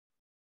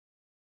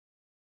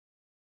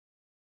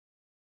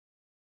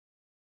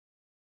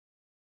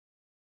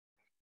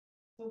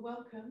So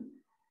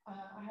welcome.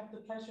 I have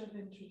the pleasure of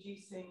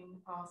introducing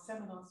our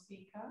seminar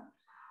speaker,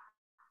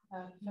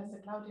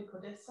 Professor Claudia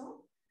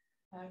Codeço.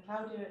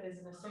 Claudia is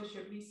an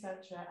associate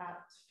researcher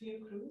at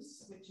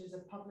Fiocruz, which is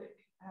a public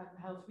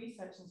health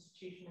research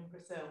institution in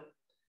Brazil.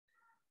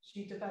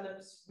 She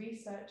develops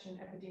research in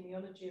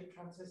epidemiology of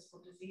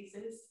transmissible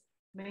diseases,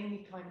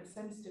 mainly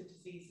climate-sensitive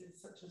diseases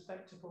such as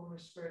vector-borne,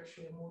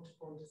 respiratory, and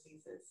waterborne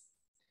diseases.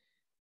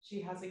 She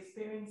has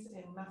experience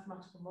in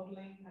mathematical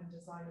modeling and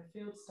design of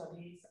field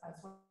studies, as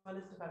well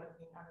as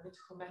developing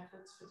analytical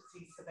methods for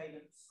disease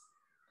surveillance.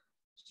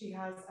 She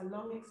has a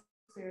long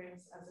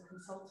experience as a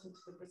consultant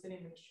to the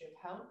Brazilian Ministry of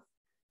Health,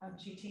 and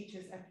she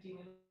teaches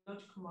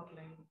epidemiological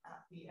modeling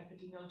at the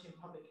Epidemiology and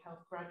Public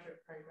Health graduate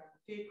program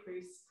at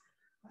Fiocruz,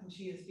 and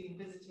she has been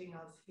visiting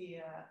us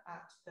here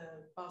at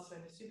the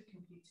Barcelona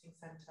Supercomputing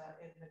Center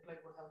in the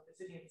Global Health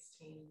Resilience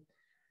team.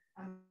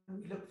 And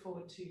we look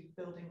forward to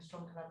building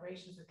strong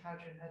collaborations with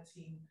Claudia and her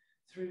team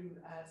through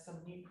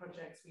some new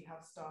projects we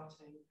have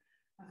starting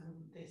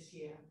this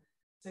year.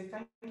 So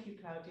thank you,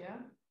 Claudia.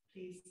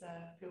 Please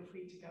feel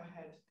free to go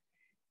ahead.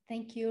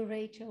 Thank you,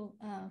 Rachel,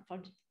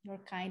 for your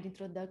kind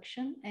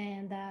introduction.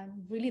 And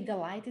I'm really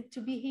delighted to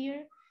be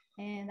here.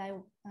 And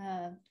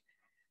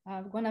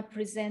I'm going to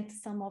present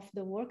some of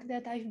the work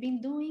that I've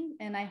been doing.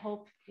 And I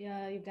hope you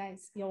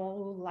all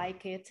will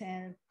like it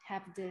and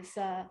have this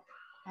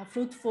a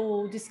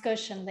fruitful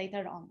discussion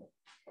later on.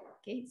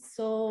 Okay,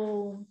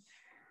 so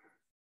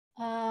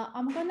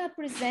I'm gonna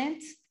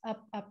present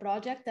a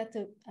project that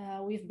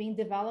we've been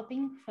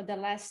developing for the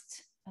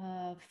last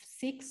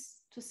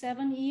 6 to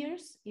 7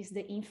 years, is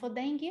the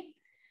Infodengue.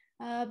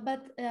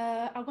 But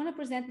I'm gonna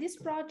present this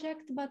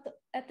project, but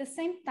at the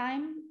same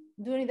time,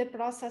 during the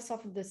process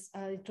of this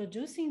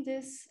introducing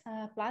this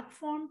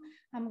platform,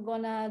 I'm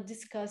gonna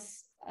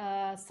discuss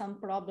some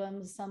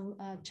problems, some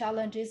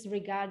challenges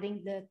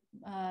regarding the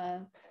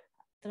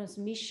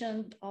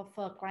transmission of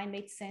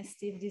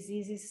climate-sensitive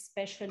diseases,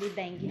 especially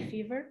dengue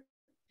fever,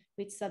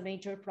 which is a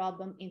major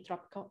problem in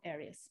tropical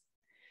areas.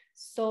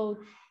 So,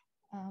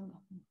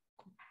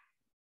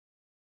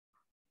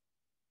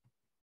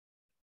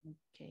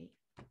 okay,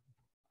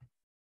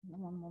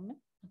 one moment,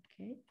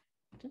 okay.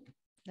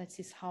 Let's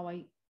see how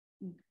I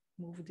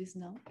move this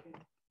now.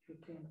 You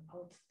can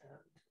alt tab.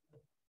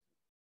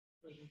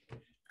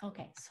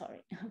 Okay,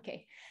 sorry.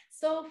 Okay,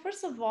 so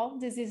first of all,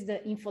 this is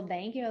the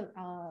Infodengue,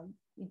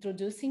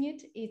 introducing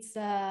it. It's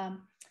a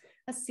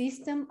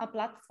system, a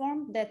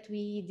platform that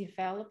we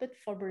developed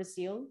for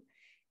Brazil.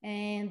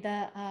 And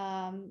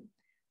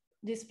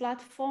this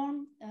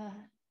platform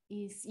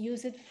is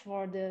used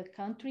for the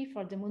country,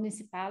 for the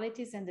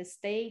municipalities and the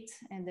state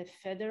and the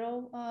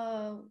federal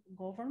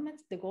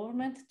government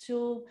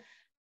to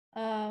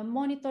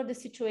monitor the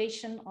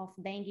situation of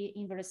dengue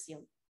in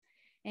Brazil.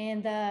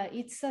 And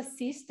it's a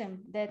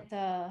system that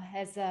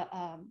has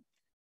an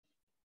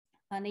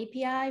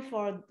API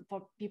for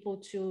people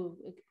to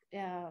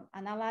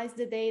analyze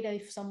the data.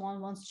 If someone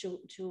wants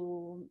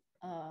to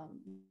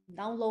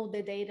download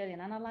the data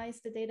and analyze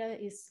the data,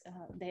 is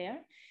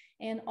there.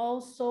 And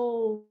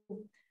also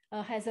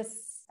has a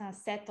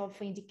set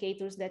of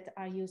indicators that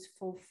are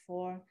useful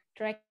for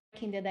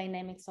tracking the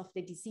dynamics of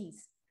the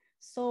disease.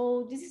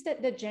 So this is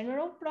the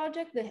general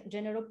project, the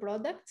general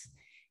product.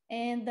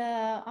 And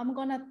I'm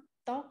gonna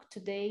talk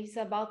today is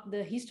about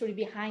the history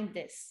behind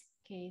this.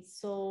 Okay,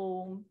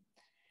 so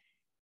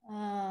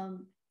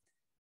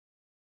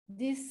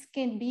this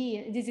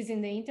is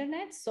in the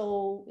internet,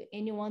 so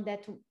anyone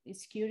that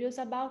is curious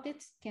about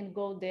it can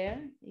go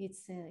there.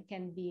 It's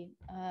can be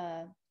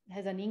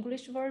has an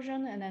English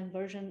version and a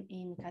version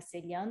in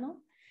Castelhano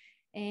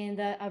and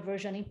a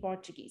version in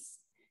Portuguese.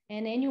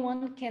 And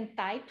anyone can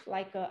type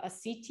like a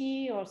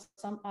city or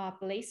some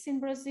place in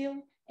Brazil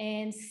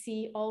and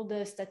see all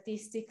the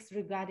statistics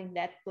regarding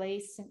that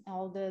place and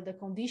all the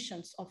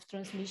conditions of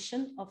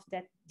transmission of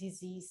that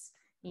disease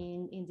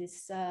in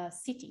this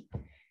city.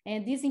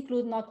 And these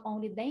include not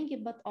only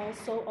dengue, but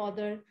also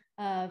other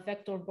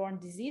vector-borne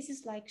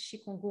diseases like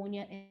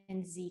chikungunya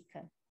and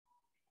Zika.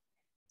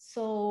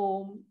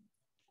 So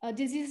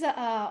this is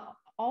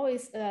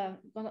always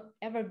gonna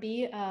ever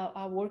be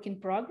a work in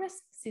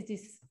progress.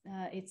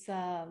 It's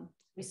a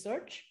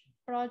research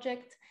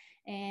project,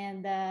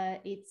 and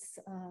it's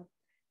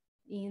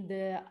in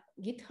the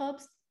GitHub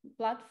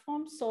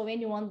platform. So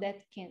anyone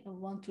that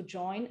want to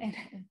join and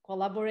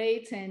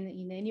collaborate and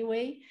in any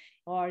way,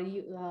 or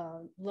you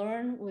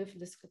learn with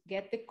this,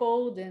 get the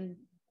code and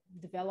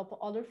develop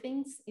other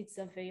things, it's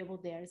available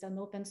there. It's an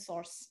open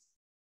source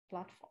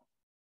platform.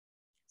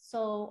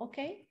 So,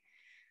 okay.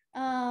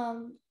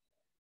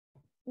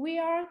 We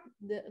are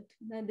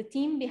the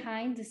team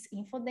behind this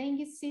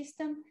Infodengue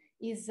system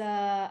is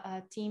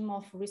a team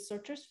of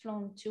researchers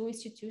from 2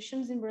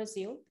 institutions in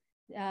Brazil.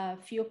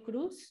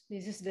 Fiocruz,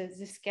 this is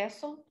this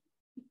castle,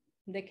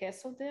 the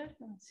castle there.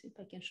 Let's see if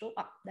I can show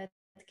that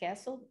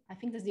castle. I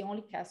think that's the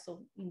only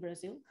castle in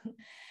Brazil.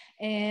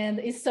 And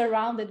it's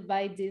surrounded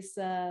by this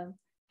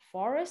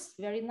forest,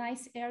 very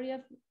nice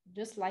area,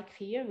 just like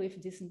here with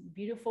these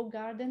beautiful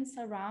gardens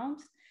around.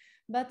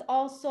 but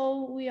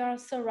also we are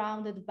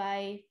surrounded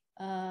by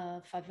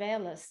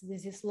favelas,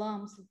 these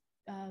slums,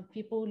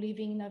 people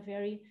living in a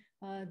very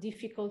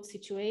difficult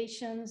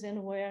situations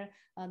and where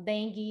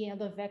dengue and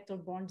the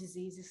vector-borne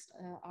diseases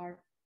are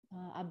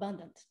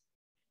abundant.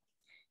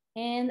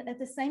 And at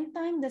the same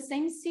time, the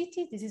same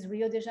city, this is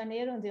Rio de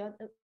Janeiro, and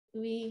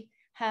we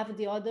have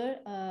the other,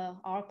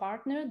 our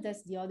partner,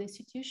 that's the other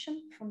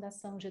institution,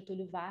 Fundação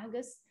Getúlio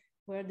Vargas,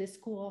 where the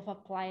School of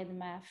Applied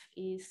Math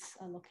is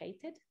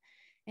located.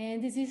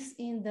 And this is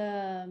in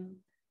the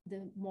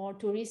more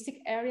touristic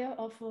area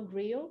of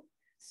Rio.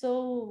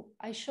 So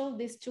I show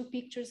these two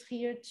pictures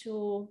here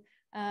to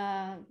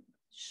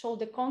show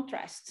the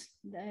contrast,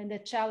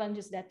 the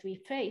challenges that we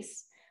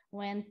face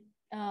when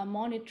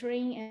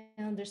monitoring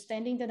and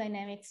understanding the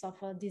dynamics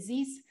of a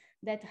disease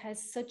that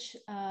has such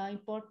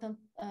important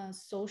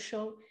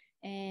social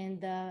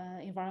and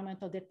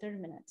environmental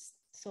determinants.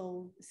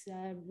 So it's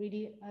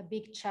really a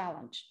big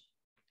challenge.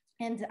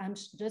 And I'm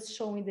just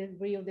showing the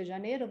Rio de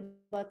Janeiro,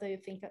 but I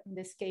think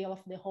the scale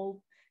of the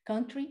whole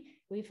country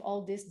with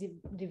all this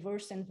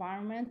diverse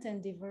environment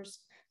and diverse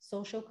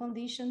social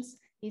conditions,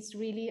 it's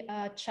really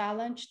a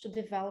challenge to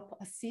develop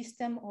a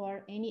system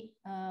or any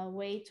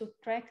way to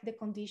track the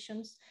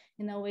conditions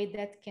in a way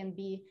that can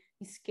be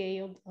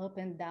scaled up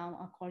and down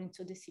according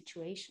to the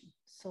situation.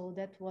 So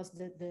that was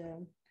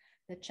the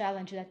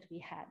challenge that we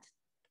had.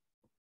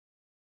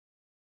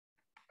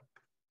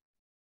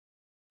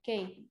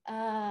 Okay,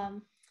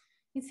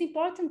 it's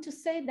important to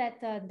say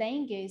that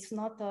dengue is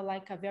not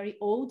like a very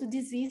old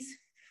disease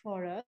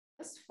for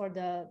us, for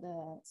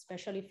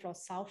especially for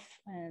South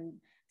and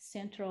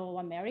Central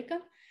America.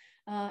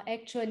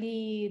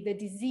 Actually, the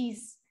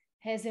disease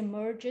has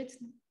emerged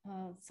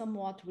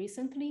somewhat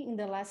recently in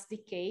the last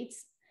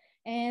decades.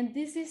 And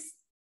this is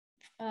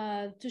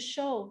to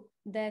show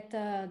that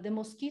the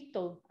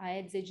mosquito,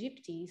 Aedes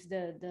aegypti, is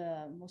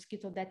the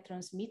mosquito that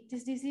transmits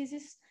these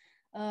diseases.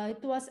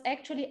 It was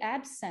actually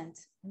absent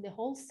in the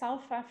whole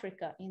South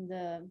Africa in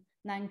the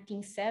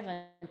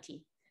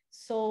 1970s.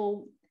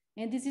 So,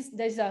 and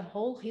there's a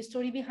whole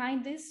history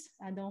behind this.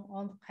 I don't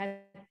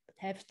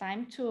have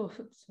time to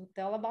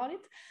tell about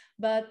it,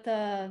 but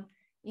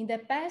in the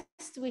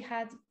past we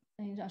had,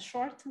 in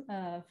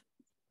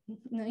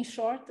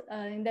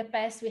the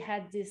past we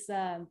had this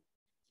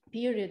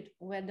period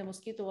where the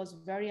mosquito was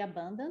very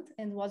abundant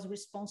and was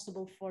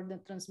responsible for the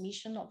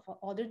transmission of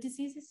other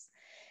diseases.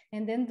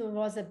 And then there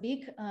was a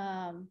big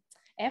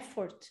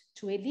effort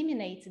to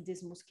eliminate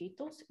these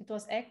mosquitoes. It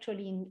was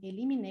actually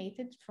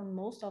eliminated from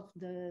most of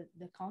the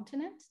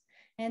continent,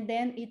 and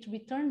then it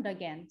returned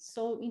again.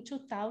 So in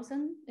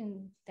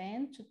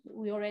 2010,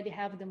 we already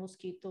have the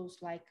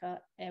mosquitoes like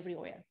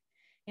everywhere.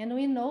 And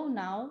we know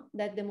now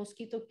that the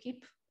mosquito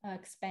keep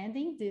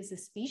expanding this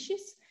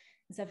species.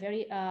 It's a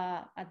very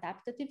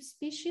adaptive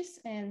species,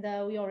 and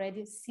we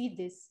already see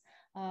this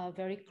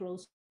very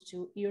close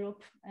to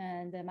Europe,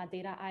 and the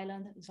Madeira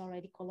Island is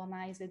already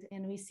colonized,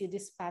 and we see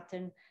this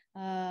pattern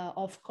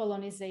of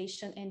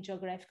colonization and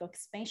geographical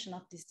expansion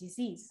of this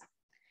disease.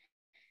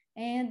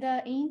 And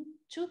in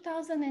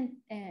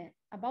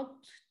about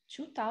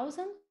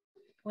 2000,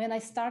 when I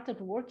started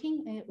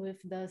working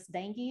with this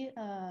dengue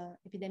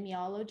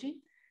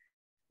epidemiology,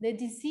 the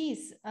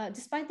disease,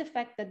 despite the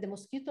fact that the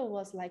mosquito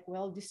was like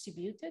well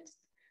distributed,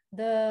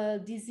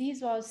 the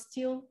disease was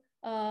still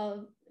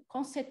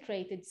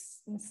concentrated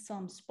in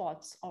some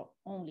spots or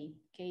only,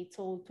 okay?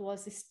 So it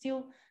was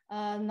still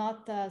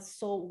not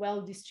so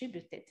well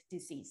distributed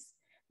disease,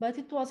 but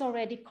it was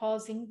already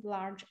causing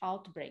large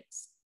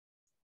outbreaks.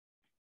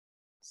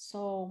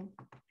 So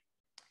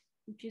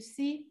if you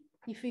see,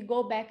 if we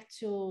go back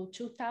to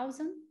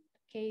 2000,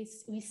 okay,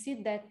 we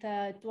see that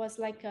it was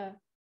like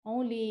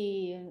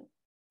only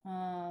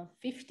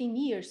 15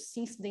 years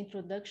since the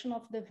introduction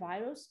of the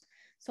virus.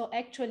 So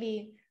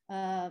actually,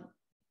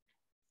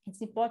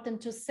 it's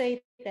important to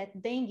say that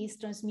dengue is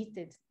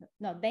transmitted.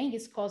 No, dengue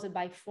is caused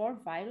by 4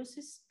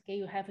 viruses. Okay,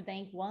 you have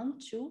dengue 1,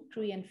 2,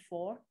 3, and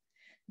 4.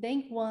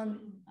 Dengue 1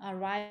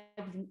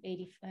 arrived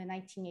in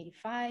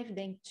 1985,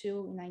 dengue 2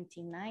 in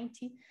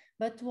 1990,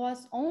 but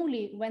was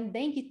only when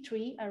dengue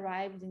 3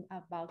 arrived in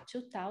about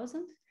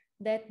 2000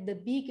 that the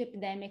big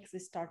epidemics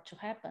start to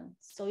happen.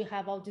 So you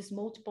have all these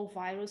multiple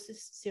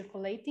viruses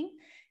circulating,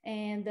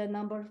 and the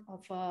number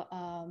of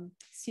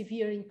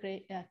severe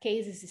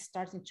cases is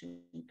starting to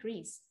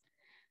increase.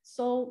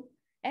 So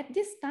at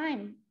this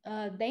time,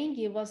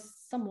 dengue was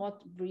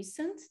somewhat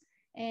recent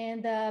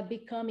and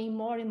becoming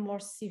more and more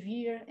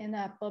severe in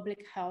a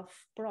public health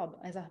problem,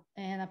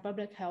 and a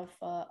public health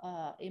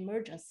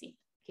emergency,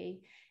 okay?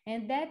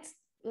 And that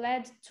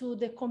led to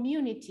the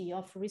community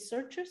of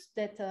researchers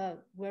that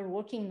were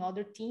working in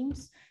other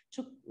teams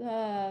to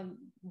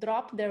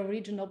drop their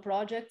original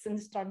projects and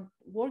start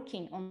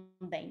working on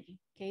dengue,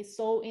 okay?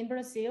 So in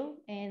Brazil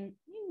and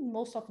in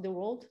most of the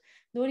world,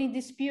 during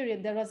this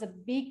period, there was a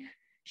big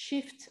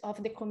shift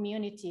of the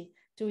community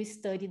to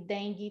study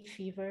dengue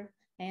fever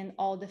and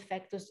all the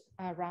factors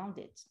around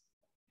it.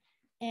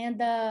 And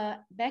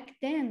back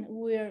then,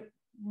 we're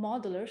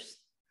modelers,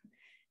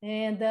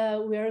 and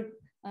we're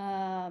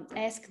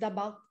asked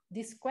about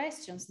these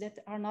questions that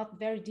are not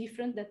very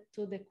different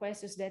to the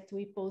questions that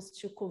we pose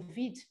to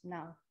COVID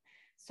now.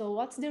 So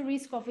what's the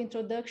risk of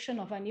introduction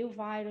of a new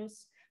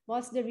virus?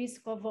 What's the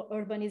risk of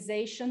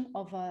urbanization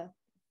of a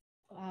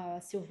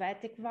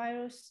sylvatic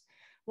virus?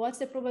 What's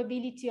the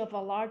probability of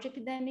a large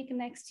epidemic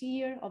next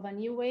year, of a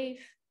new wave?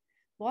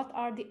 What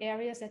are the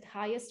areas at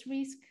highest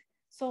risk?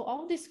 So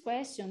all these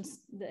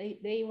questions,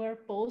 they were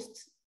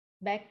posed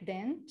back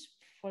then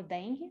for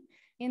dengue,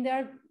 and they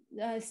are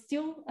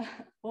still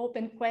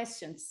open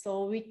questions.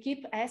 So we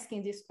keep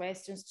asking these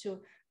questions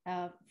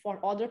for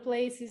other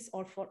places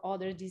or for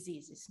other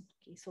diseases.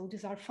 Okay, so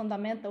these are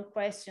fundamental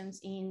questions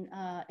in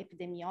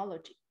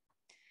epidemiology.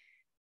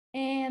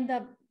 And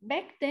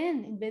back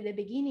then, in the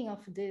beginning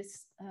of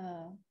this,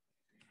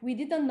 we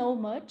didn't know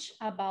much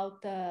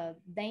about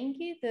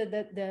dengue,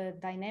 the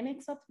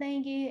dynamics of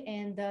dengue,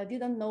 and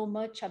didn't know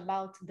much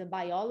about the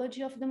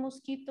biology of the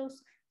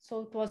mosquitoes.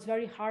 So it was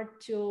very hard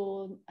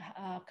to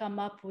come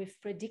up with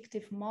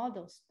predictive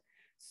models.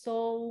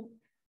 So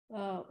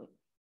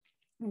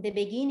in the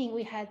beginning,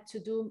 we had to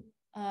do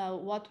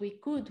what we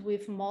could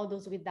with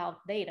models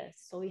without data.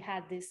 So we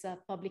had these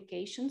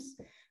publications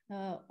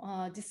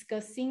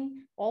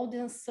discussing all the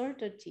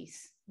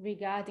uncertainties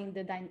regarding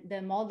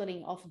the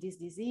modeling of these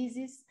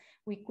diseases.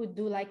 We could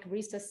do like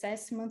risk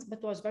assessments, but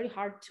it was very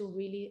hard to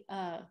really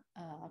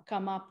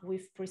come up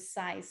with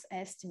precise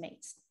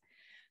estimates.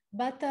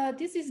 But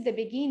this is the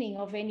beginning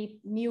of any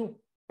new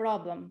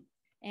problem.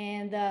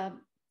 And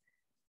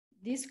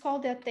this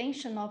called the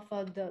attention of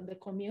the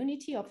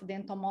community, of the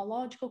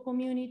entomological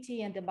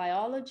community and the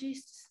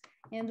biologists.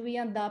 And we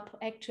end up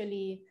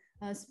actually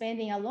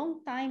spending a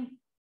long time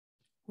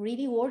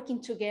really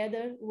working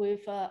together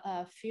with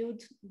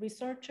field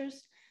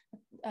researchers,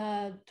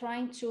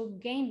 trying to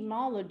gain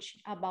knowledge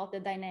about the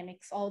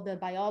dynamics, all the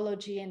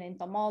biology and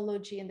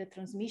entomology and the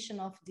transmission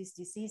of these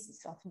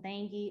diseases, of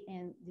dengue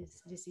and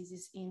these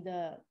diseases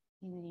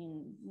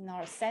in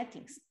our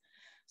settings.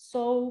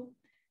 So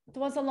it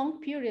was a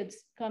long period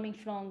coming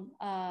from,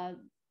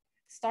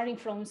 starting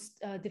from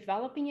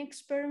developing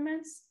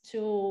experiments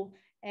to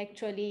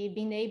actually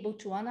being able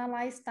to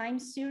analyze time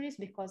series,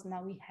 because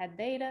now we had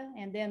data,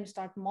 and then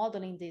start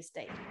modeling this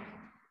data.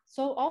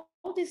 So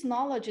all this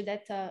knowledge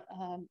that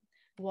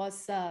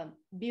was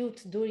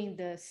built during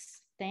the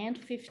 10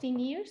 to 15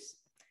 years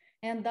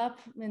end up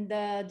in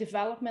the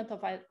development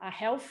of a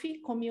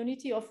healthy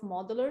community of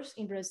modelers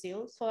in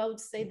Brazil. So I would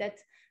say that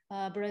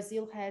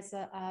Brazil has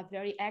a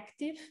very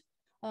active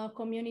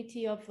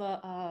community of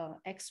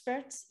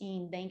experts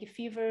in dengue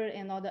fever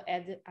and other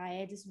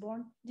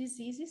Aedes-borne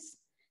diseases.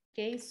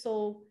 Okay,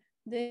 so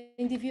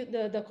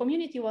the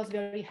community was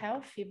very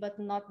healthy, but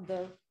not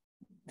the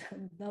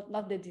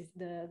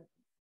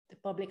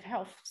public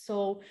health.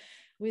 So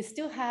we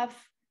still have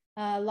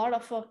a lot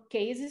of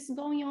cases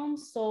going on.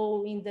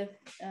 So in the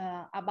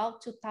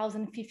about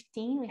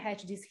 2015, we had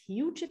these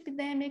huge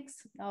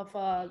epidemics of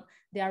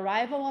the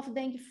arrival of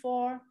dengue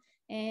 4,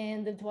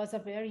 and it was a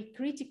very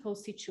critical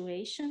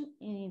situation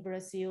in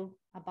Brazil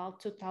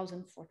about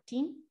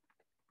 2014.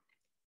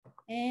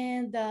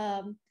 And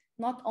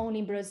not only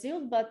in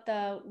Brazil, but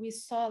we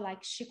saw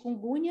like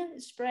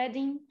chikungunya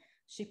spreading.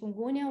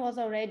 Chikungunya was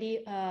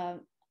already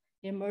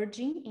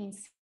emerging in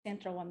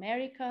Central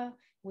America.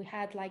 We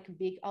had like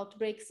big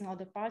outbreaks in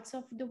other parts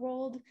of the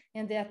world,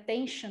 and the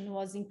attention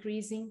was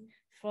increasing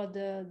for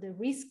the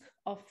risk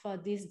of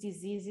these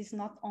diseases,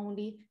 not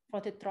only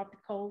for the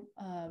tropical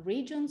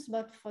regions,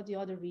 but for the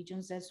other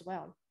regions as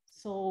well.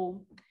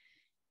 So,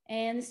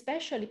 and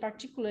especially,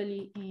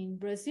 particularly in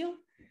Brazil,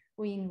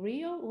 in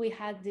Rio, we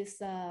had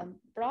these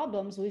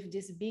problems with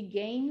these big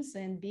games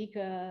and big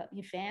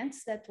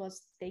events that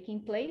was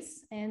taking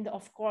place. And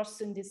of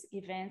course, in these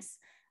events,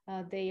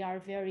 they are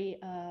very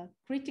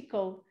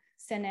critical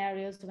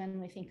scenarios when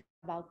we think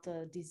about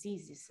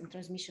diseases and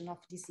transmission of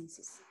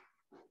diseases.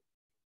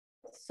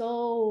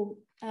 So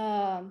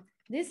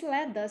this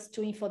led us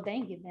to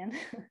Infodengue then.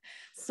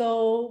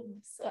 So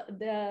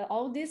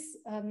all this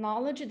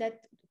knowledge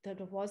that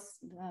was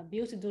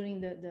built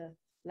during the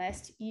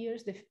last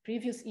years, the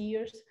previous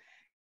years,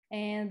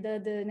 and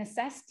the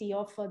necessity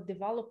of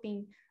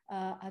developing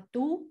a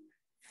tool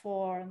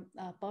for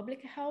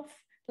public health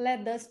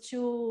led us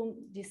to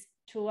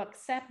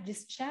accept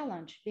this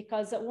challenge,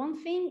 because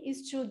one thing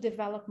is to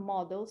develop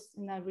models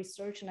in a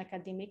research and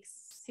academic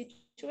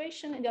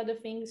situation, and the other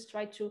thing is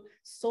try to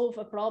solve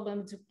a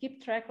problem, to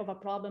keep track of a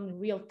problem in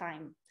real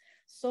time.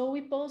 So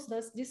we posed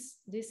us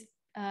this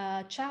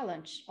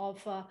challenge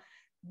of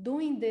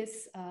doing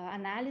this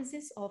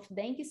analysis of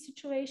dengue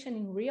situation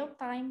in real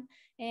time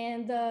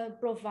and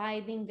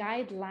providing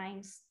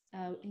guidelines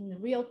in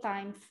real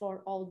time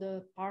for all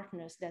the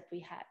partners that we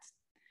had.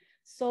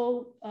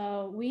 So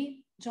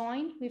we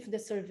joined with the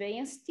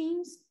surveillance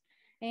teams,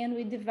 and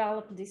we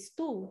developed this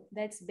tool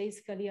that's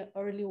basically an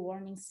early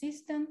warning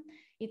system.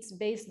 It's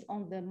based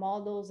on the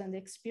models and the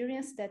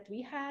experience that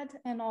we had,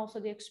 and also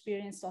the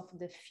experience of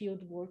the field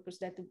workers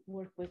that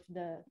work with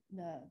the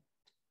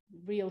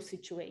real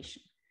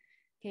situation.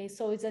 Okay,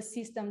 so it's a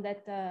system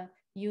that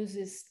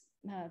uses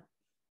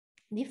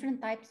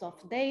different types of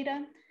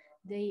data.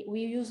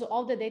 We use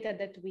all the data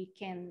that we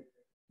can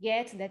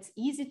get, that's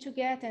easy to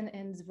get and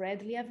is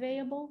readily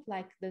available,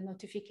 like the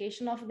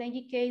notification of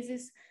dengue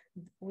cases.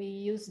 We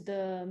use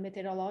the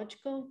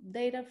meteorological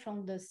data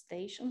from the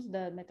stations,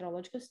 the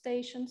meteorological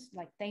stations,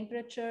 like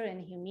temperature and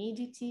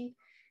humidity.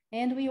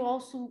 And we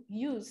also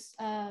use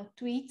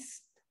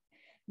tweets.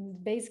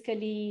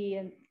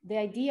 Basically, the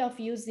idea of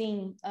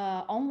using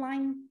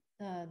online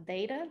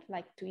data,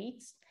 like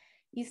tweets,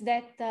 is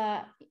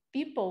that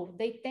people,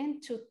 they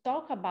tend to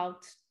talk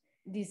about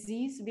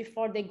disease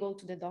before they go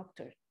to the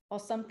doctor. Or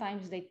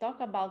sometimes they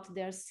talk about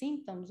their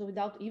symptoms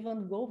without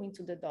even going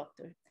to the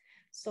doctor.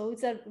 So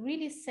it's a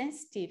really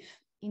sensitive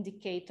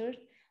indicator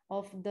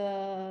of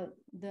the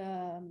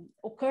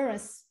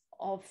occurrence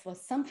of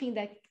something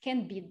that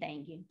can be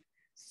dengue.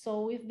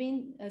 So we've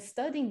been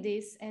studying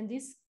this, and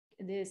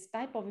this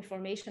type of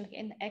information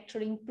can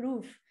actually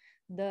improve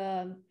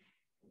the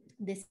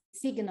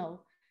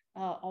signal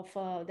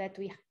that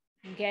we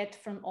get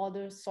from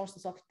other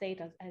sources of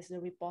data as the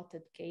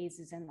reported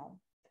cases and all.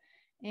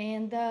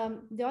 And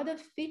the other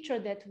feature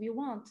that we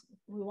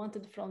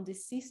wanted from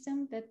this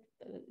system, that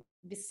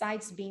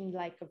besides being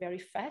like very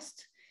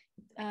fast,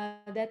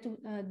 that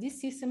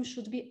this system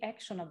should be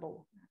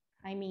actionable.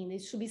 I mean,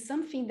 it should be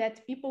something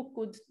that people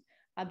could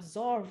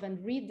absorb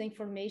and read the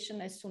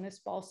information as soon as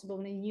possible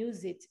and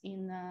use it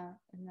in a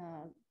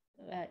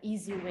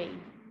easy way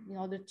in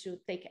order to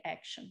take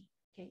action.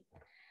 Okay,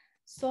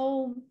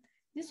 so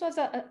this was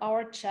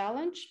our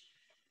challenge.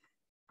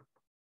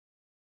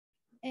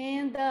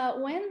 And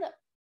when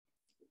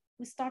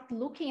we start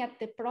looking at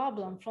the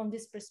problem from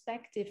this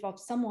perspective of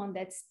someone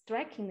that's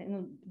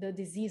tracking the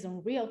disease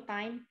in real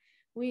time,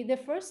 the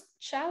first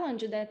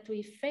challenge that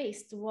we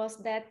faced was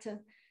that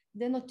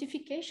the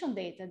notification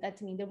data,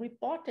 that means the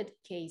reported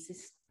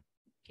cases,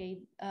 okay,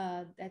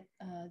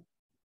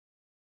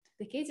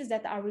 the cases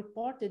that are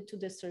reported to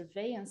the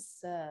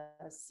surveillance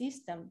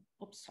system,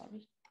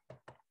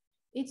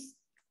 it's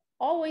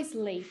always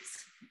late,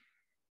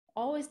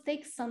 always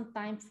takes some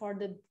time for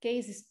the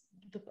cases,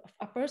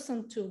 a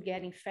person to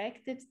get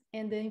infected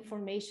and the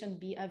information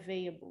be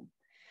available.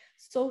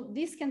 So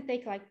this can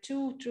take like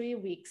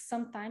 2-3 weeks,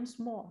 sometimes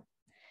more.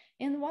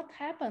 And what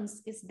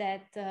happens is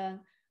that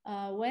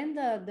when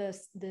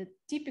the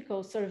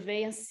typical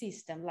surveillance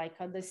system, like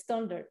the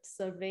standard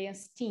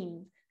surveillance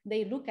team,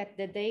 they look at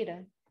the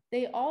data,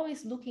 they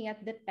always looking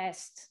at the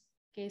past.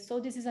 Okay, so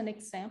this is an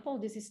example.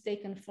 This is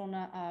taken from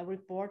a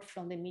report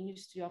from the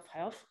Ministry of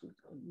Health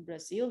in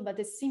Brazil, but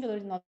it's similar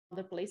in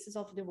other places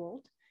of the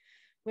world,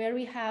 where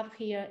we have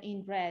here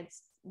in red,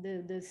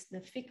 the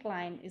thick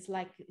line is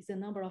the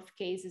number of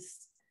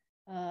cases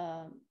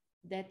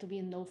that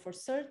we know for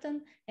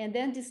certain. And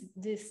then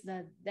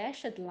the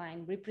dashed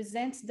line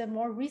represents the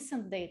more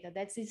recent data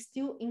that is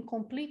still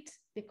incomplete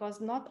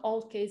because not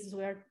all cases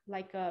were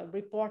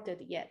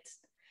reported yet.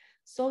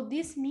 So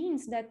this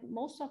means that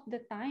most of the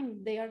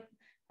time they are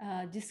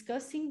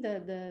discussing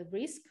the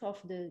risk of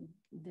the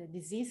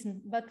disease,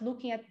 but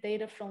looking at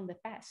data from the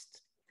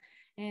past.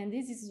 And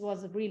this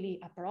was really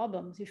a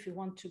problem if you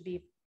want to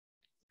be,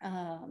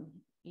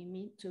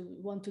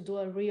 want to do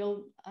a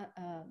real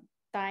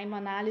time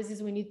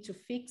analysis, we need to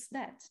fix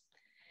that.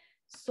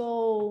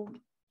 So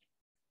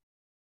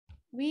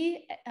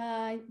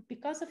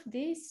because of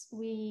this,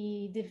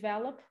 we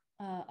developed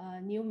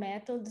new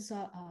methods,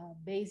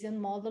 Bayesian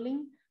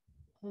modeling,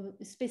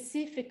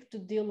 specific to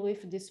deal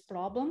with this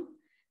problem.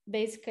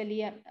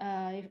 Basically,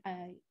 if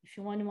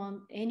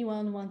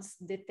anyone wants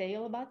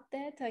detail about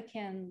that, I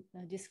can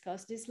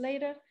discuss this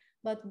later.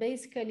 But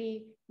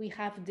basically, we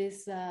have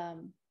this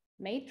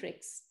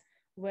matrix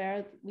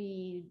where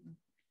we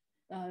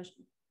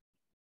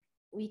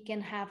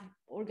can have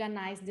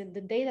organized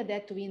the data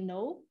that we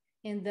know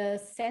and the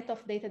set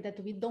of data that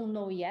we don't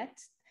know yet.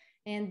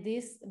 And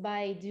this,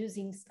 by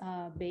using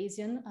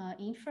Bayesian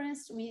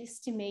inference, we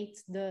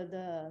estimate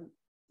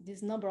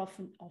this number of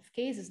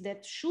cases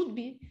that should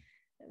be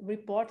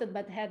reported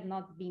but had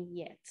not been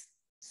yet.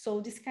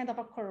 So this kind of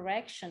a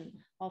correction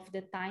of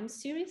the time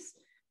series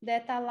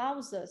that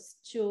allows us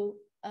to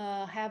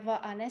have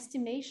an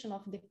estimation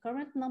of the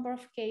current number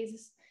of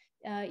cases,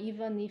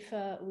 even if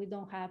we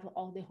don't have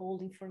all the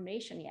whole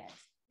information yet.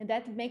 And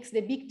that makes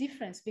the big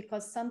difference,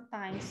 because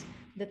sometimes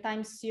the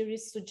time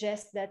series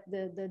suggests that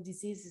the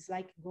disease is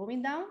like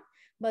going down,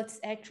 but it's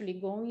actually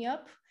going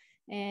up.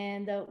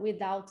 And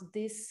without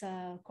this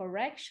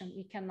correction,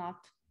 we cannot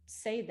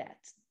say that.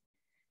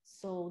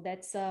 So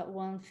that's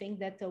one thing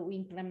that we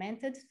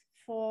implemented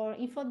for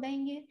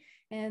Infodengue,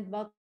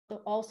 but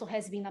also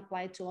has been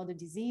applied to other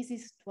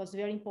diseases. It was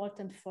very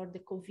important for the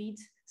COVID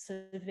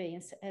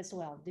surveillance as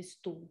well, this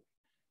tool.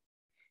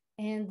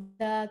 And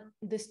the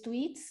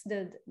tweets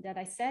that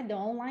I said, the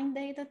online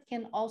data,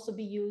 can also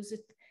be used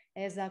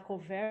as a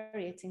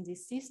covariate in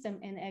this system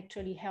and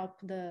actually help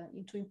to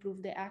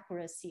improve the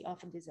accuracy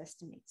of these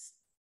estimates.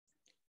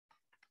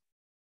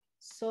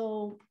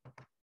 So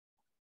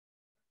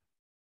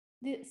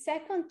the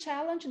second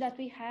challenge that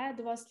we had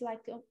was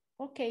like,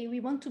 okay, we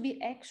want to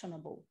be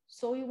actionable.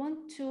 So we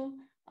want to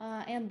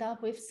end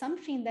up with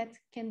something that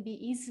can be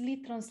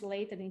easily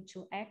translated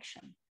into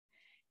action.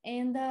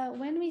 And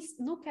when we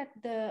look at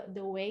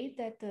the way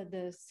that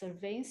the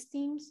surveillance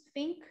teams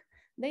think,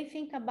 they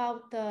think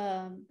about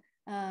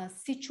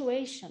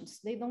situations.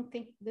 They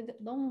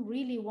don't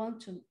really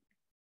want to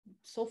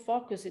so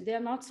focus. They are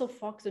not so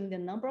focused on the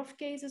number of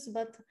cases,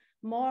 but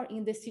more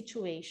in the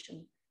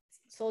situation.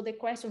 So the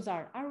questions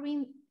are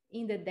we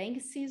in the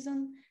dengue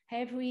season?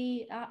 Do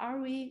we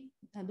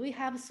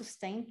have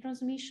sustained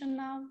transmission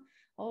now?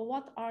 Or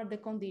what are the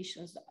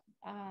conditions?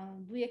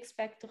 Do we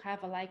expect to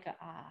have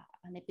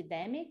an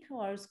epidemic,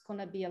 or it's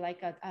gonna be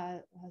like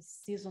a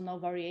seasonal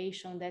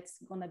variation that's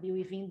gonna be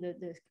within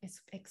the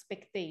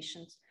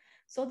expectations?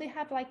 So they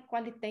have like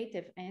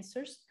qualitative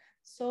answers.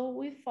 So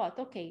we thought,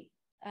 okay,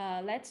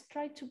 let's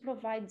try to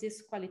provide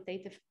these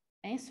qualitative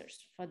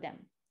answers for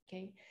them,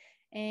 okay?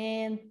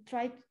 And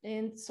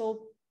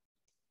so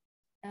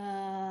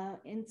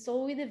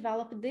we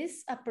developed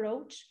this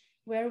approach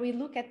where we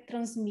look at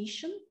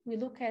transmission. We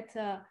look at,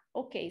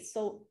 okay,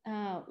 so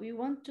we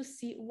want to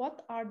see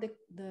what are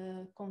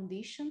the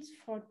conditions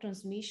for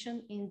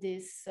transmission in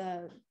this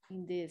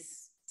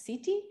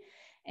city,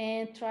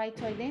 and try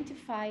to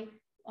identify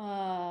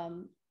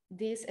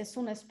this as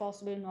soon as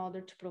possible in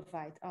order to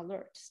provide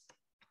alerts.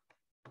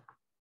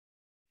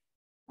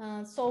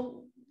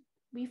 So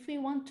if we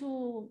want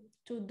to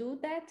do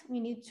that, we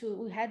need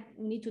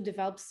to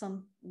develop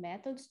some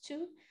methods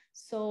too.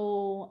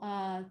 So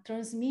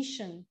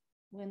transmission,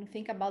 when we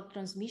think about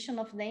transmission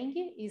of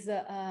dengue,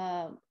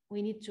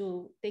 we need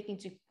to take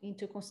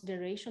into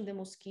consideration the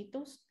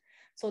mosquitoes.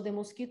 So the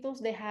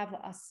mosquitoes, they have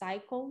a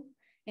cycle,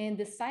 and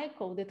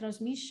the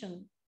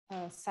transmission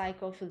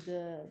cycle for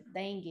the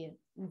dengue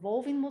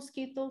involving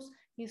mosquitoes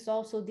is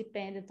also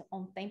dependent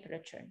on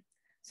temperature.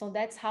 So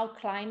that's how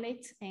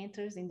climate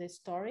enters in the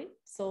story.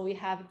 So we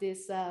have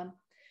this,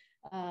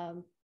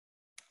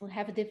 we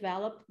have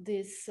developed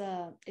this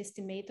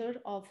estimator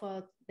of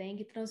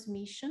dengue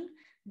transmission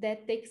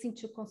that takes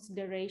into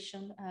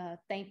consideration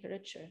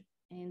temperature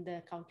in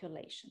the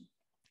calculation.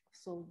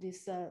 So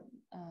this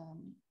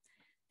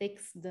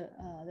takes the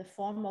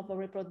form of a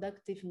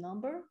reproductive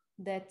number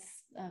that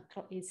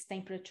is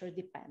temperature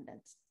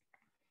dependent.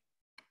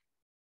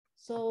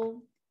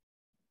 So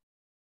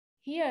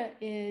here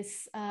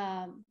is,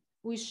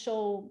 we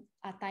show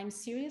a time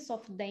series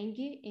of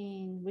dengue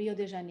in Rio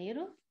de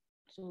Janeiro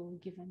to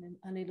give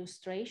an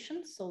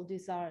illustration. So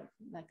these are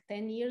like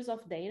 10 years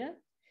of data.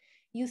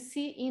 You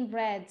see in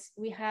red,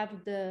 we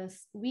have the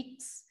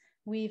weeks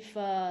with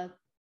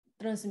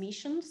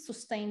transmission,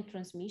 sustained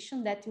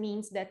transmission. That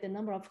means that the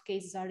number of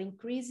cases are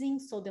increasing,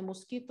 so the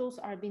mosquitoes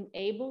are being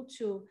able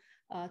to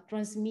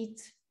transmit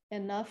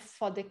enough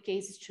for the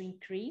cases to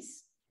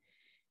increase,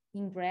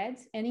 in red.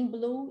 And in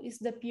blue is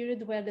the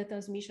period where the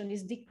transmission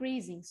is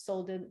decreasing,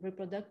 so the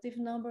reproductive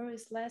number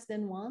is less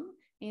than 1,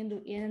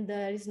 and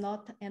there is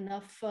not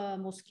enough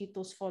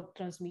mosquitoes for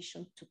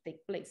transmission to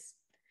take place.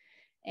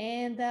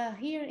 And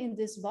here in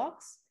this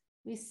box,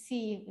 we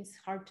see, it's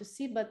hard to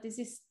see, but this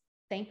is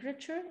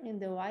temperature in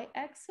the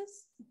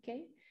y-axis,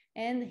 okay?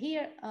 And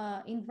here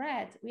in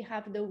red, we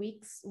have the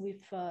weeks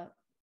with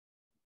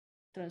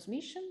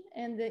transmission,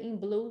 and in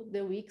blue,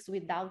 the weeks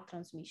without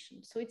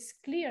transmission. So it's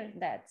clear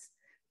that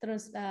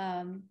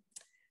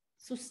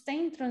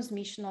sustained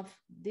transmission of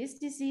this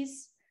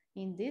disease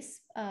in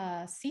this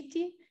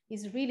city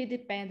is really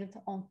dependent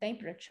on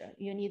temperature.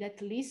 You need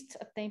at least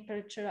a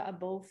temperature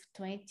above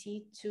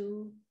 20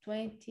 to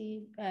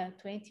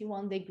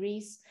 21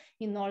 degrees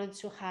in order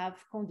to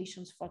have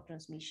conditions for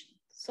transmission.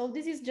 So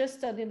this is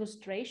just an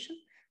illustration,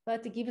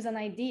 but it gives an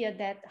idea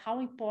that how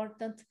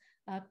important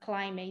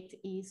climate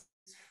is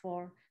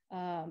for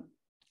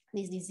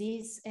this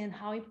disease, and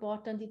how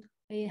important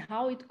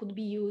how it could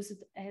be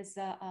used as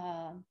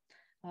a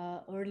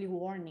early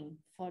warning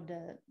for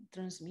the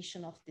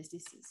transmission of this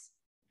disease.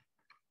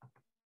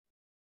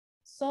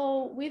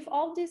 So with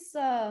all these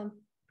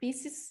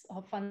pieces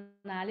of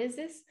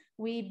analysis,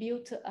 we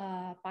built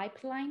a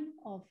pipeline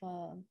of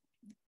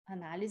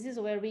analysis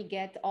where we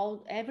get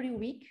every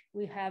week,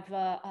 we have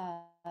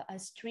a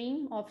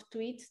stream of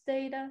tweet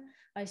data,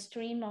 a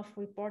stream of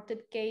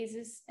reported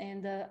cases,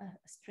 and a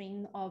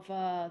stream of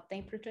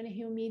temperature and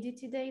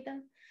humidity data.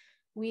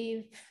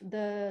 With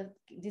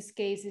these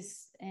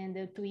cases and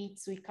the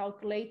tweets, we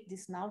calculate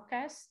this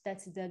nowcast,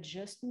 that's the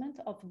adjustment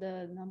of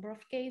the number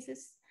of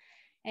cases.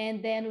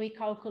 And then we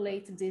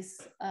calculate these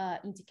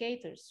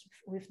indicators.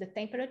 With the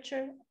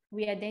temperature,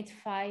 we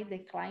identify the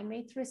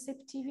climate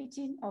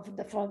receptivity of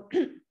the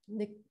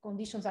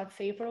conditions are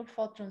favorable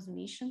for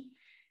transmission.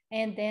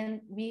 And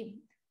then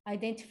we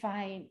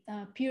identify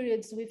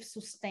periods with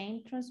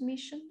sustained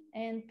transmission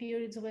and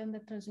periods when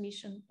the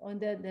transmission or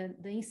the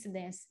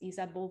incidence is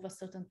above a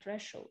certain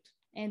threshold.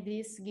 And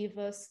this gives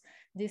us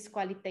this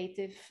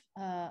qualitative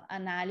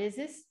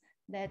analysis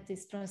that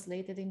is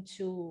translated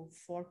into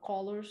 4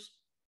 colors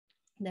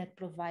that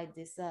provide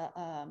this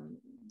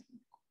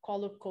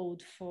color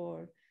code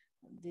for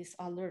this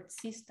alert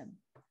system.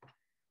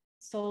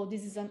 So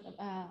this is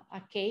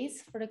a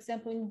case, for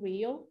example, in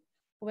Rio,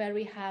 where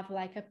we have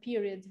like a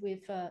period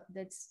with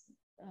that's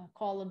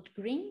colored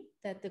green,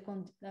 that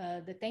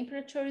the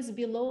temperature is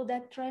below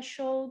that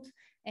threshold,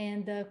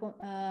 and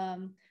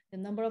the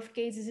number of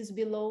cases is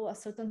below a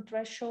certain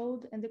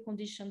threshold, and the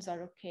conditions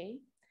are okay.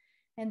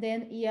 And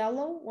then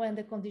yellow, when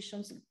the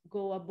conditions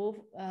go above,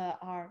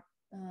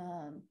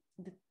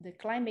 the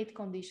climate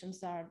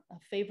conditions are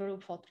favorable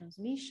for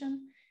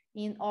transmission.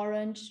 In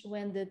orange,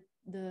 when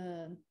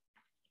the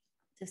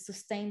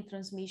sustained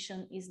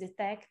transmission is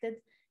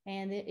detected,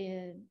 and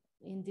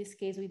in this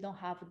case, we don't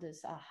have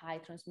this high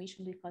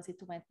transmission because it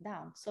went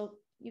down. So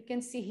you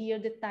can see here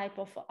the type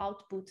of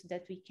output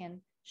that we can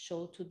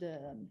show to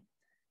the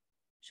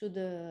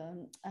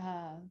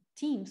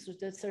teams, to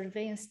the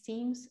surveillance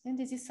teams, and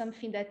this is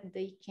something that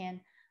they can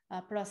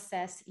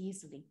process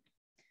easily.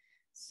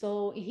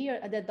 So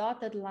here the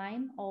dotted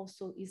line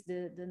also is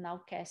the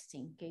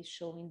nowcasting case,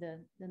 showing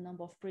the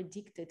number of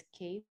predicted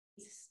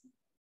cases,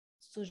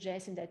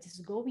 suggesting that it's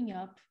going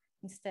up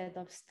instead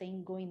of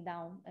going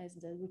down as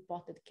the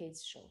reported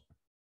case show.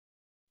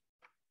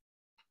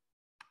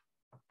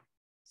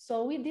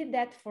 So we did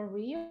that for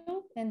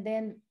Rio, and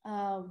then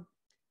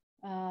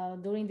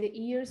during the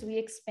years, we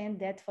expand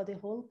that for the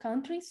whole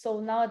country.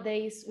 So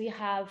nowadays we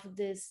have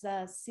this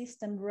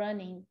system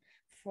running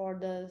for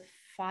the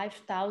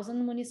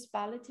 5,000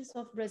 municipalities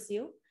of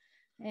Brazil.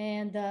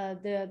 And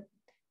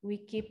we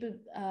keep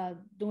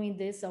doing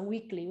this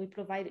weekly. We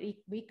provide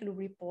weekly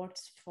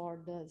reports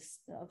for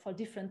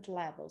different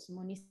levels,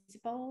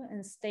 municipal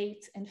and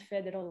state and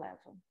federal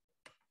level.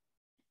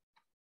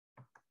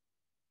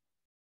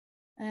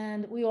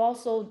 And we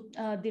also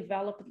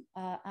developed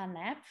an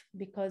app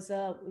because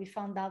we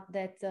found out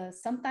that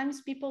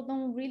sometimes people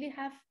don't really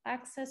have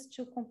access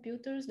to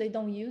computers. They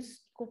don't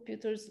use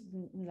computers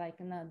like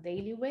in a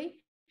daily way.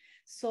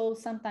 So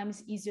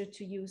sometimes easier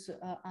to use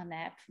an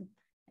app,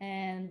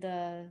 and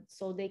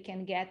so they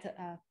can get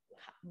a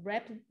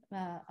rapid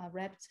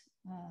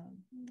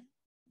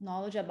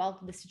knowledge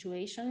about the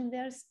situation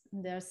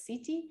in their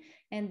city,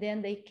 and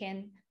then they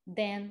can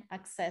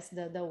access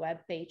the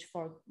web page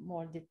for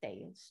more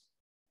details.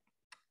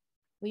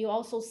 We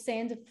also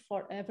send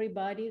for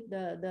everybody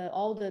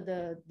all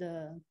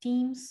the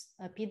teams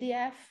a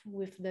PDF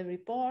with the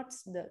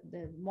reports,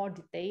 the more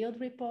detailed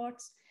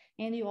reports,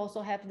 and you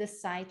also have the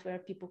site where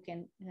people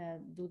can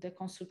do the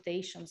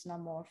consultations in a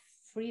more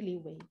freely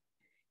way.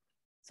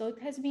 So it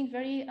has been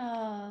very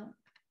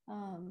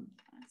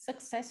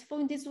successful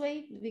in this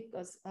way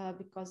because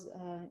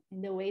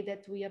in the way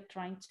that we are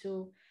trying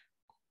to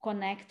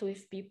connect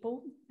with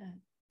people.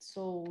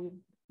 So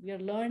we are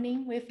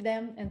learning with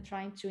them and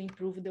trying to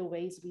improve the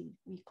ways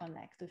we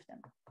connect with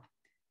them.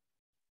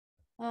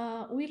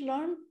 We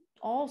learned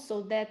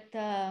also that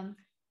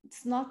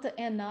it's not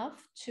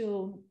enough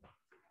to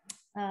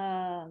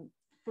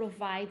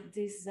provide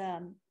these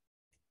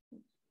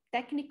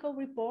technical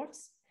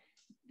reports.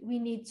 We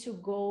need to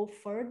go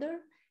further,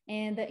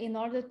 and in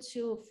order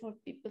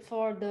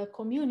for the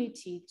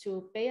community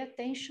to pay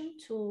attention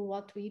to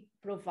what we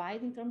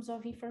provide in terms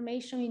of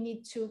information, we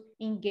need to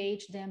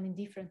engage them in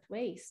different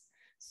ways.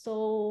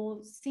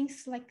 So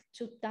since like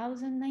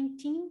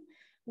 2019,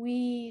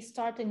 we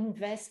started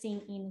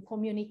investing in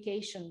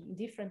communication in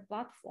different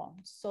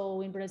platforms.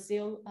 So in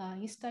Brazil,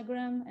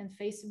 Instagram and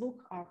Facebook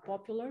are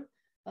popular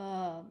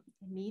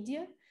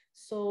media.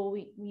 So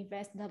we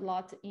invested a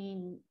lot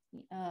in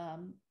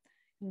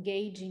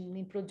engaging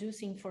in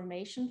producing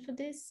information for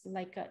this,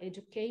 like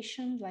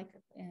education, like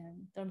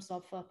in terms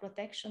of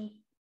protection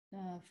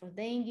for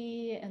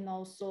dengue, and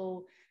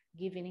also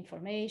giving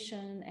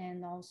information,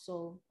 and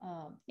also,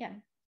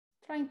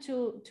 trying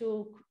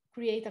to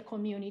create a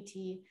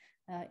community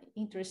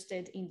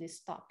interested in this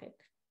topic.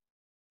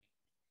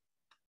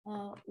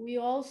 We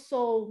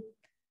also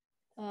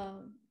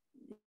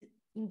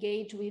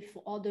engage with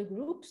other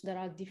groups. There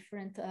are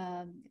different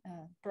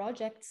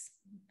projects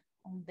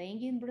on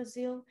dengue in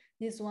Brazil.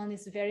 This one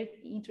is a very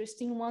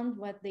interesting one,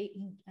 where they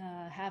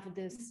have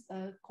this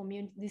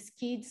community, these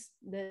kids,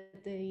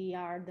 that they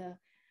are the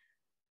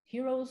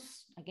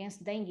heroes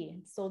against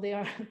dengue. So they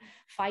are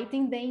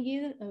fighting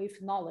dengue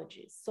with knowledge.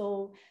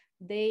 So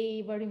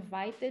they were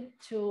invited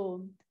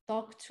to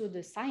talk to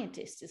the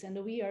scientists,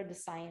 and we are the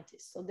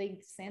scientists. So they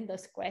send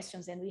us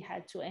questions, and we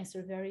had to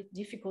answer very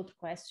difficult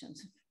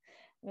questions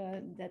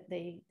that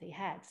they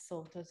had.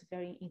 So it was a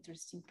very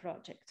interesting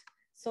project.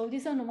 So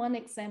this is one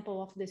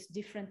example of this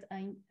different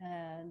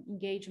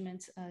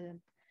engagement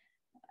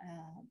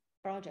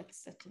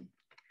projects that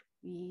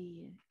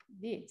we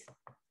did.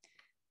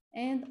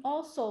 And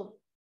also,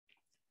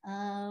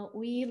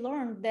 we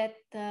learned that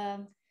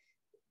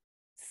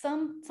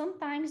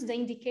sometimes the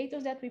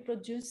indicators that we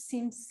produce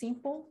seem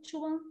simple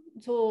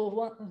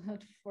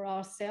for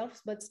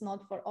ourselves, but it's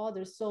not for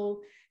others.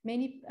 So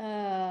many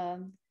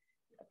health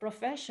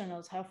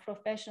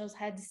professionals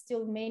had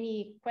still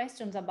many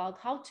questions about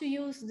how to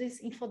use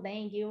this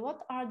Infodengue.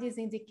 What are these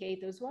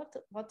indicators?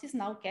 What is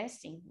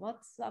nowcasting?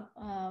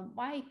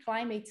 Why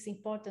climate is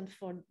important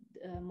for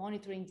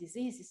monitoring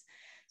diseases?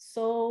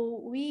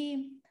 So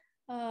we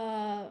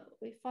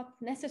thought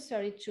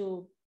necessary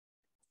to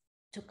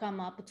to come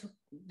up to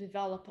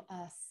develop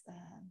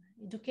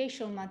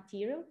educational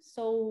material.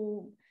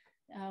 So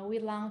we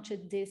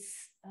launched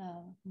this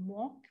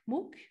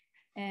MOOC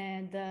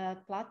and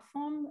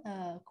platform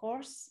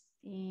course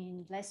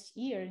in last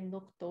year in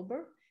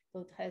October. So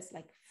it has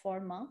like 4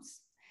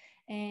 months.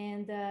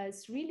 And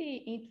it's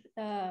really,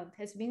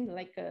 has been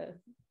like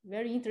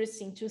very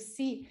interesting to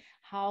see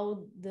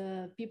how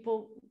the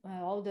people,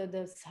 all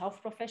the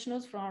health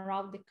professionals from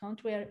around the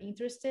country are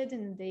interested,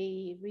 and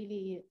they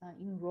really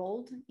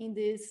enrolled in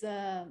this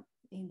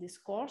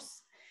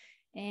course.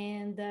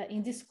 And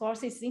in this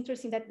course, it's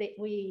interesting that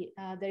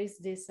there is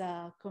this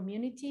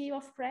community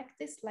of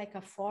practice, like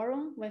a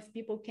forum where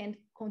people can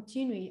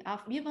continue,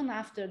 even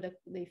after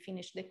they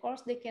finish the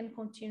course, they can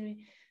continue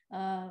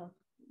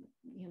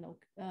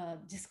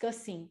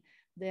discussing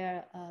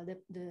the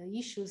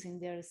issues in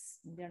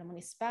their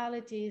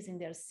municipalities, in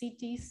their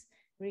cities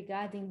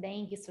regarding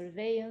dengue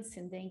surveillance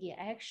and dengue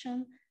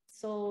action.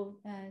 So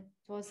it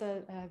was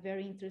a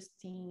very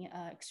interesting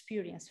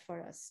experience for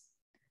us.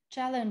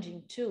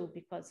 Challenging too,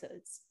 because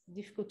it's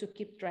difficult to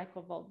keep track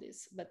of all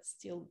this, but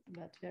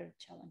very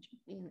challenging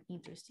and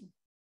interesting.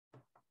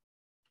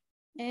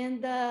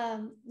 And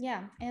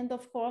yeah, and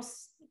of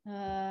course,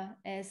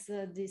 as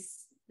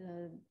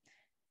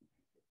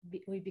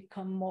we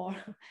become more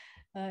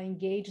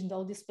engaged in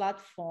all these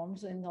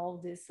platforms and all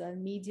this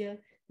media,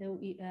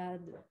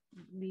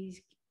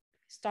 we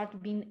start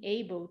being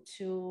able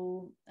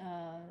to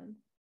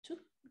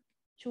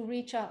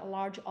reach a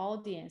large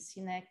audience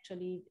in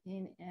actually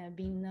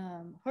being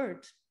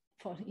heard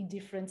in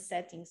different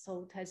settings.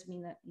 So it has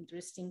been an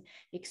interesting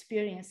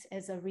experience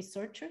as a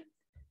researcher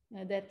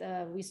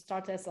that we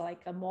start as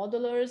like a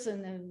modelers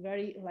in a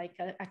very like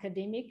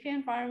academic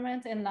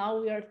environment, and now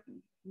we are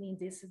in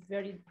this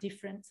very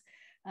different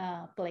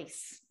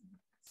place.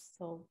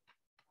 So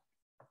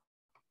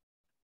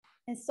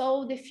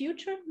the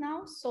future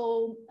now.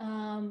 So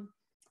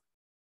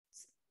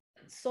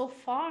so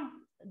far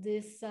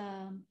this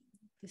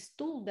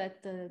tool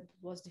that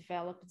was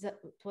developed,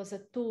 it was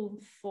a tool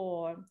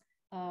for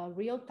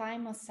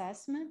real-time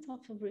assessment of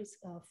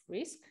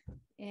risk,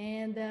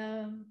 and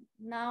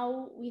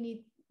now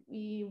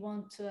we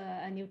want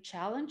a new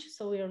challenge.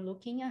 So we are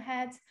looking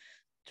ahead,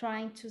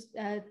 trying to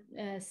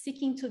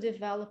seeking to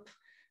develop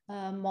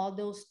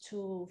models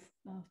to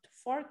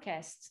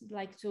forecast,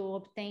 like to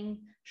obtain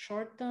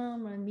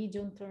short-term and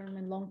medium-term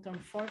and long-term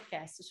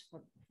forecasts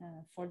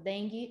for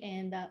dengue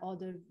and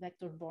other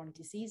vector-borne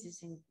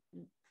diseases in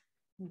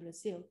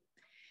Brazil.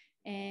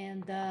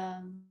 And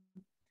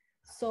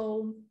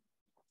so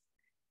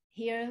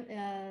here,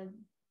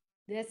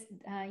 this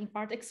in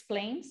part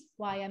explains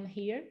why I'm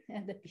here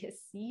at the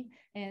BSC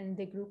and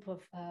the group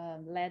of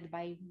led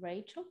by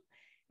Rachel.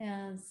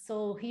 And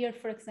so here,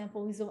 for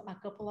example, is a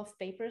couple of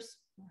papers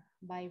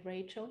by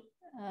Rachel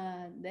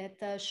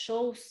that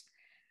shows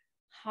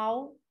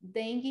how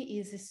dengue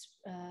is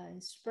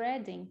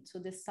spreading to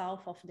the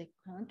south of the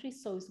country.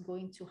 So it's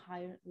going to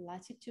higher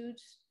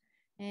latitudes.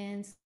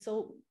 And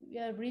so we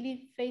are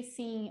really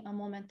facing a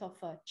moment of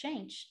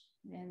change.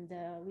 And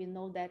we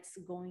know that's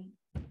going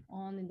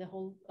on in the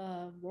whole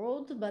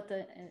world, but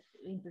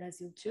in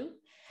Brazil too,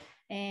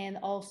 and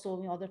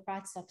also in other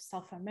parts of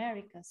South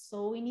America.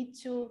 So we need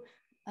to,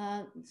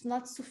 it's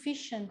not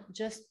sufficient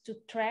just to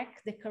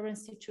track the current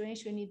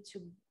situation. We need to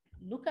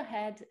look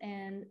ahead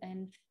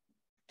and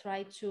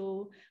try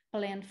to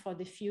plan for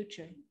the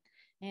future.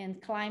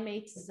 And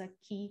climate is a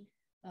key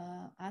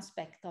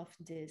aspect of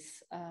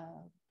this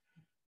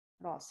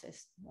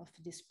process, of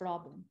this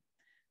problem.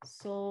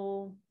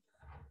 So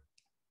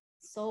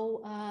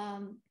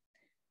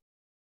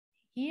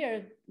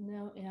here,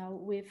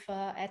 with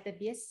at the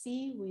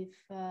BSC with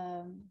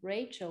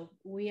Rachel,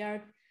 we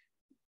are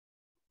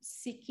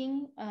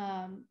seeking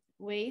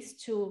ways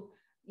to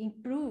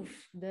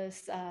improve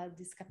this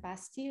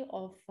capacity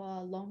of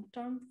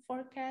long-term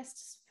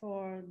forecasts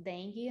for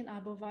dengue and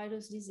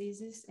arbovirus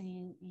diseases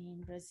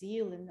in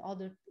Brazil and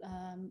other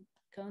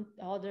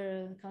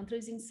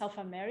countries in South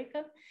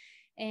America,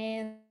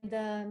 and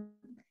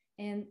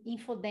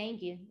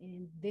Infodengue.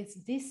 And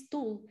this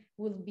tool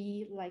will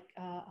be like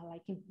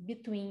in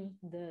between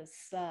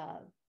this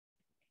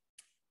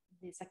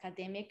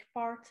academic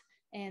part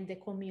and the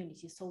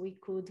community, so we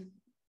could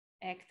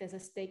act as a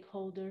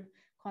stakeholder,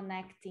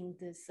 connecting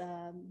these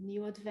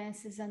new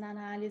advances and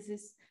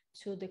analysis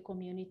to the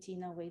community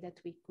in a way that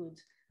we could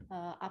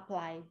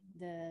apply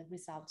the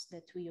results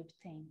that we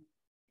obtain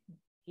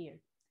here.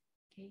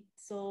 Okay,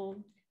 so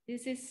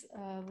this is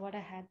what I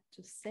had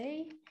to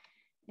say,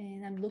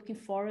 and I'm looking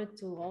forward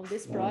to all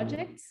these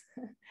projects.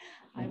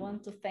 I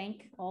want to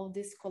thank all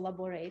these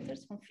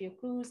collaborators from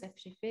Fiocruz,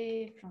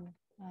 FGV, from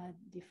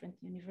different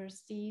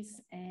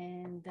universities,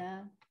 and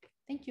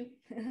thank you.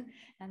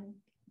 And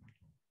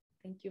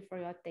thank you for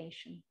your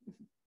attention.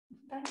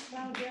 Thanks,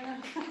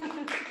 Claudia.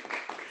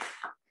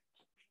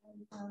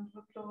 Round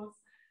of applause.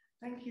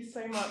 Thank you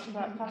so much for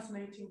that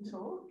fascinating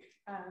talk.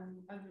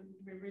 And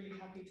we're really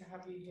happy to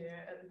have you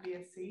here at the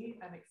BSC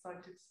and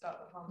excited to start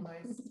the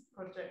Harmonise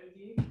project with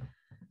you.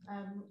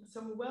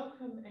 So we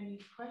welcome any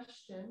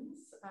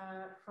questions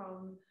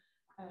from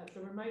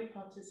the remote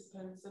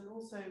participants, and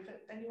also if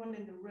anyone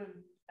in the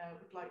room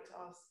would like to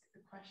ask a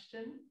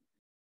question,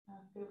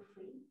 feel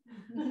free.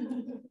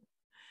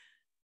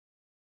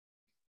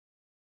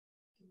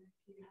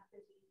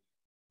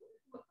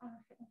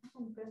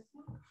 One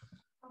question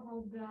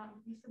about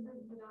you said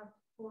that there are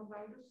 4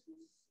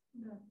 viruses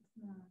that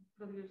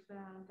produce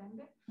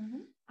dengue,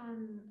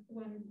 and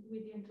when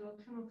with the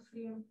introduction of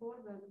 3 and 4,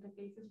 the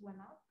cases went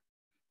up.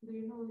 Do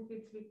you know if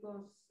it's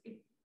because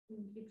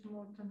it's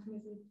more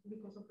transmitted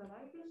because of the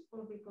virus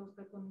or because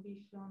the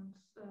conditions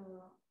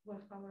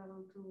were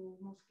favorable to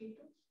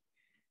mosquitoes?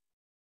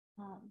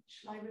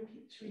 Shall I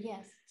repeat?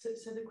 Yes.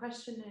 So the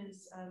question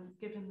is,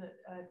 given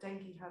that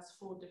dengue has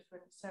 4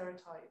 different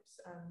serotypes,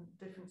 and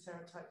different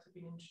serotypes have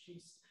been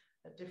introduced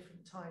at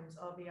different times,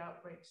 are the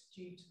outbreaks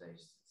due to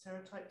those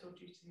serotypes or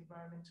due to the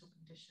environmental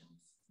conditions?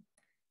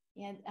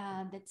 Yeah,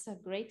 that's a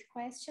great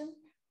question.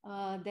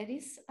 There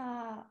is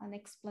an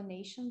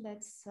explanation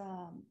that's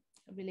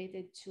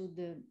related to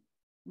the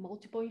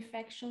multiple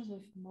infections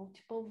with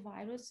multiple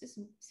viruses,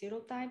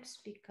 serotypes,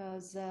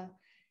 because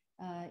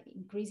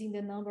increasing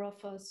the number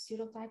of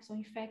serotypes or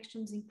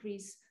infections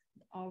increase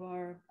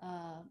our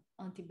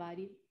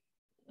antibody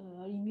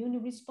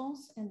immune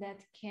response, and that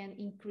can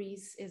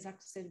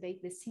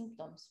exacerbate the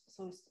symptoms.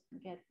 So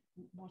get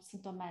more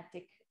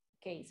symptomatic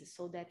cases.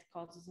 So that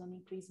causes an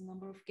increase in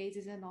number of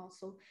cases and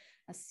also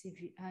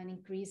an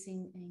increase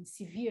in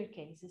severe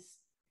cases.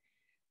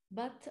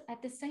 But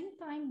at the same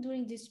time,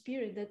 during this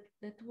period,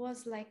 that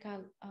was like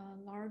a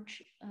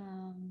large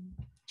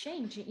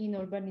change in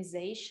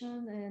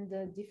urbanization,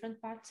 and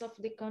different parts of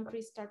the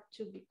country start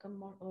to become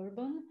more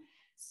urban.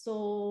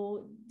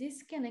 So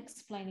this can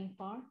explain in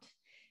part.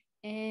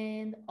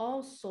 And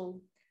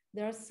also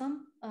there are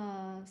some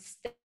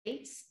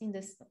states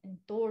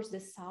towards the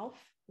south,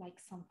 like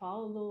São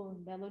Paulo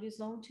and Belo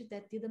Horizonte,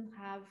 that didn't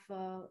have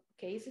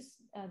cases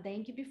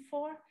dengue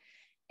before.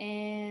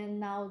 And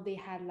now they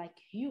had like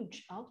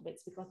huge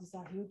outbreaks because these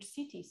are huge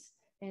cities,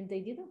 and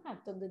they didn't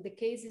have the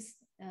cases,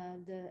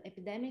 the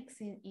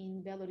epidemics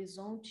in Belo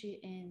Horizonte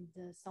and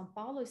São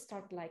Paulo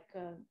start like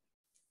 4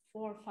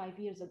 or 5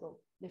 years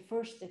ago, the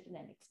first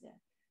epidemics there.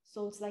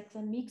 So it's like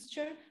a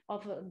mixture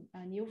of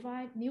new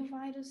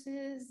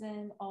viruses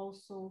and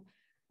also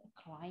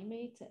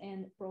climate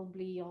and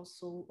probably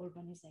also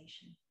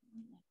urbanization.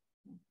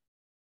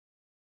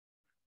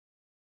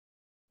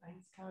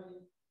 Thanks,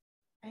 Claudia.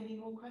 Any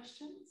more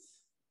questions?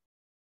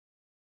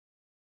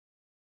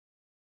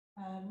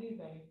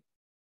 Lowe.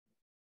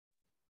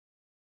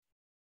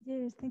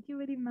 Yes, thank you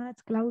very much,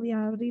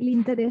 Claudia. Really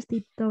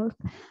interested talk.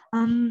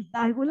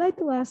 I would like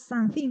to ask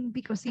something,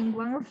 because in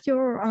one of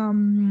your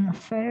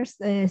first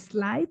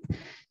slides,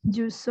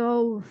 you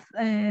saw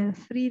 3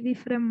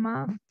 different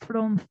maps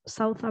from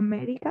South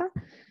America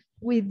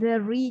with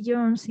the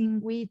regions in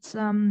which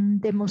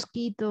the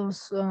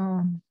mosquitoes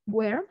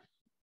were.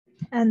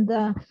 And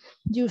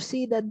you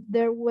see that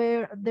there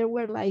were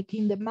like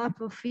in the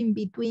map of in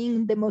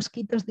between, the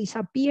mosquitoes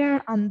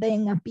disappear and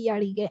then appear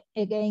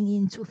again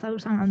in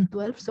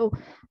 2012. So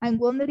I'm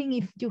wondering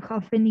if you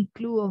have any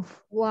clue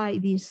of why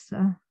this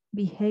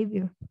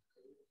behavior.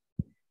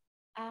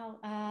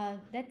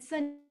 That's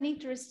an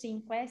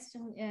interesting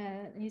question.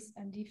 It's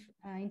an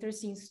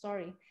interesting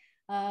story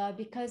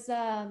because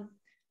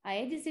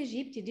Aedes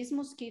aegypti, this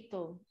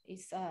mosquito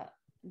is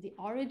the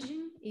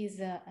origin is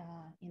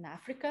in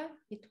Africa.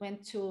 It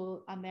went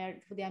to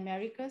the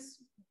Americas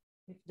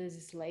with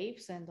these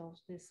slaves and all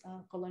this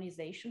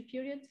colonization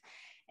period,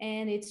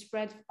 and it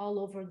spread all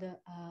over the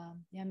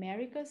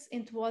Americas.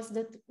 It was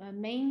the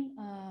main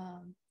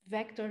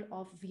vector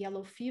of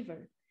yellow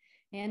fever,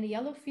 and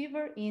yellow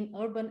fever in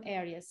urban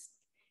areas.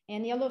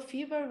 And yellow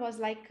fever was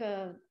like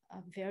a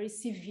very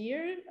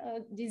severe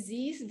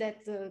disease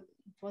that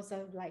was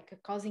like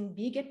causing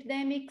big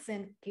epidemics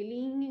and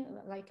killing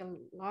like a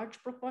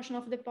large proportion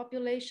of the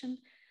population.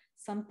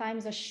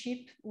 Sometimes a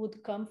ship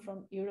would come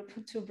from Europe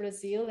to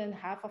Brazil, and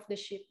half of the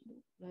ship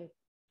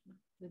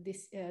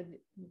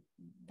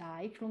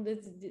died from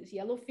this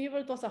yellow fever.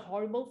 It was a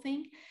horrible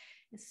thing.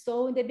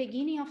 So in the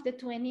beginning of the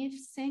 20th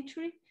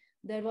century,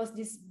 there was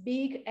this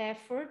big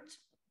effort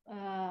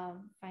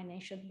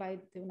financed by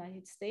the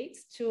United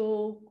States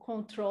to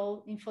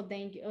control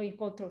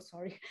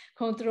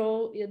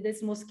control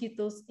these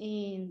mosquitoes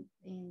in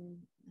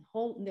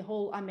the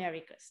whole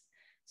Americas.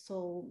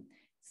 So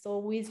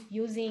with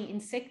using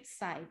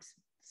insecticides.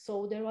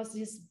 So there was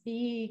this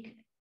big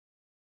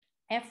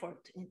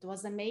effort. It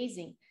was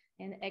amazing,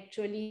 and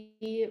actually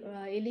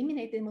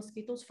eliminated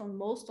mosquitoes from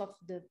most of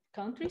the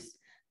countries,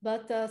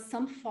 but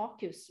some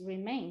focus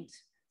remained.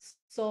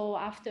 So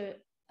after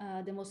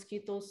the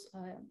mosquitoes,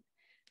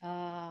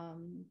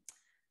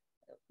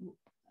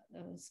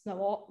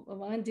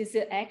 when this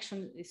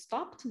action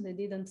stopped, they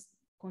didn't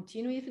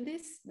continue with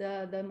this,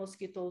 the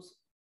mosquitoes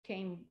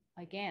came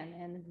again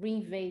and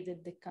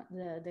reinvaded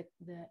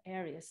the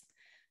areas.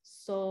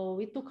 So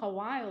it took a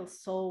while.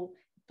 So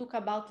it took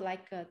about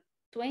like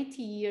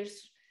 20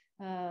 years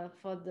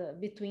for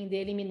between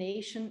the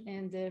elimination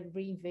and the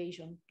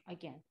reinvasion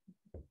again.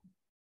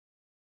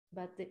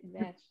 But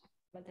that's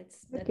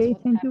okay.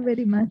 Thank you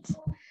very much.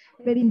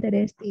 Very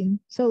interesting.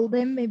 So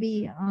then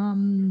maybe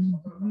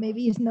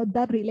it's not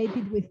that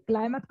related with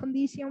climate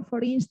condition,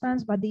 for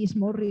instance, but it's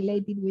more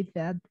related with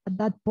that. At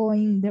that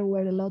point, there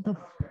were a lot of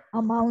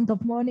amount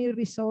of money,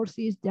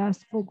 resources,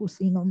 just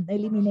focusing on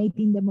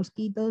eliminating the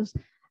mosquitoes,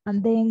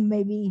 and then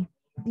maybe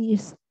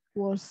this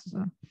was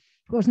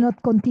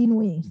not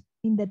continuing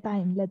in the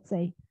time, let's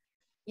say.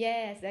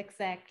 Yes,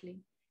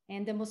 exactly.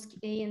 And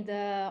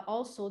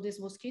also these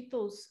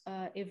mosquitoes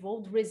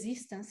evolved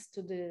resistance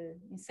to the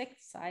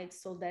insecticide.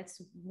 So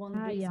that's one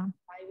reason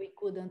why we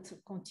couldn't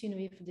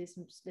continue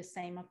with the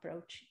same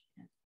approach.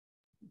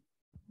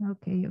 Yeah.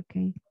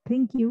 Okay.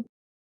 Thank you.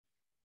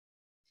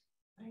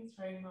 Thanks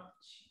very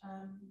much.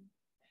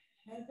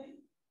 Hervé?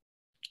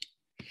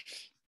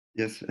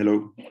 Yes,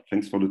 hello.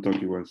 Thanks for the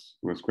talk. It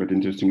was quite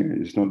interesting.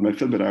 It's not my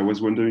field, but I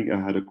was wondering,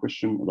 I had a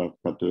question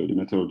about the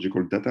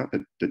methodological data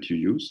that you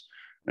use.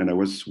 And I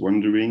was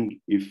wondering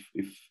if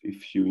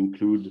you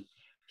include,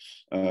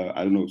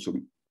 I don't know,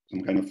 some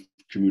kind of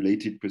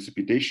cumulated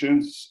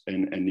precipitations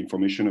and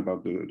information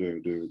about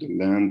the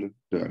land,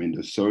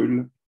 the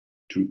soil,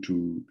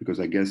 because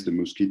I guess the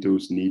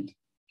mosquitoes need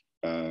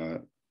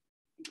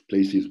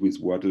places with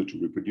water to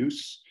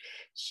reproduce.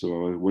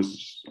 So I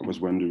was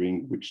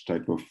wondering which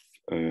type of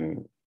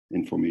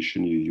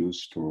information you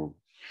use for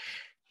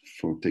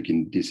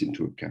taking this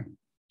into account.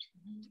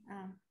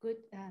 Good.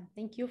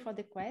 Thank you for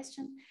the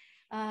question.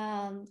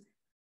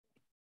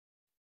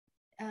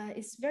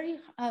 It's very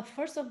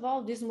first of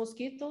all, these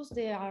mosquitoes,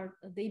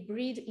 they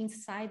breed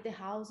inside the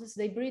houses.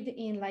 They breed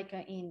in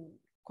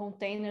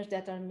containers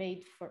that are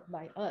made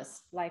by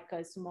us, like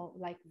a small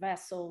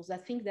vessels, I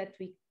think that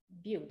we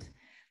build.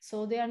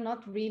 So they are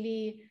not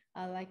really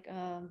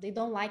they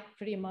don't like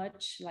pretty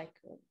much like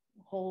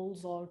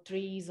holes or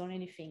trees or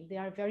anything. They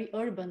are very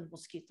urban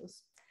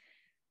mosquitoes.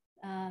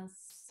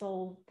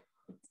 So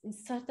in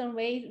certain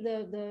way,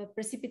 the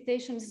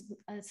precipitation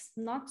is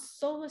not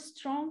so a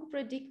strong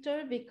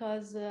predictor,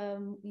 because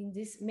in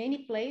these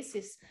many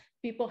places,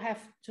 people have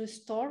to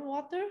store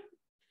water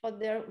for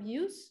their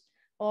use,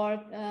 or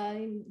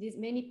in these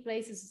many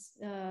places,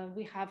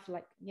 we have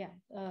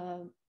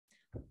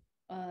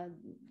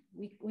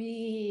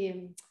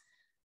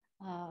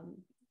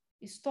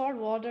we store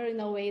water in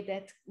a way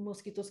that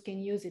mosquitoes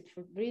can use it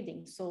for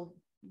breeding. So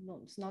no,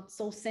 it's not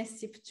so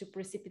sensitive to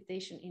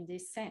precipitation in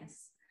this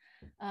sense.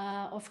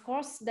 Of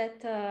course,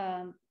 that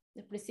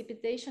the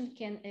precipitation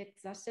can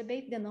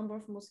exacerbate the number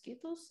of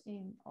mosquitoes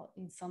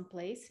in some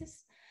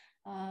places,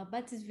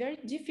 but it's very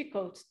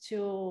difficult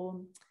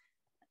to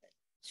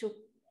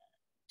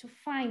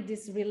find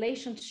this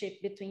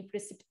relationship between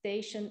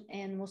precipitation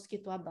and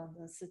mosquito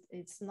abundance.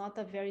 It's not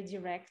a very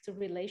direct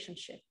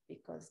relationship,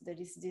 because there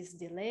is this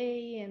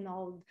delay and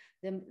all.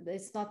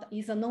 It's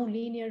a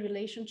non-linear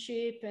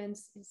relationship, and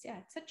it's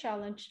a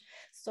challenge.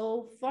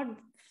 So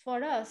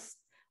for us,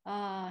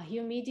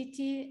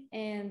 humidity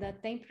and the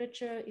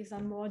temperature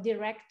have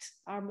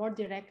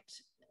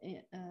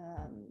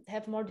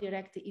more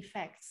direct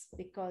effects,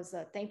 because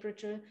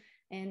temperature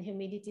and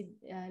humidity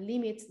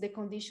limits the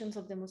conditions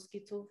of the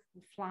mosquito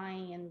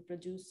flying and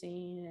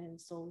producing, and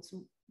so it's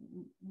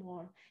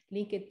more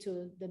linked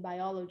to the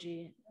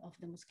biology of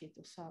the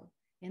mosquito cell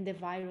and the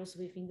virus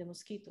within the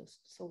mosquitoes.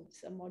 So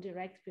it's a more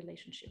direct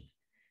relationship,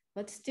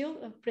 but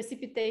still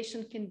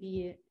precipitation can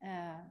be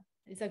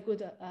is a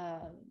good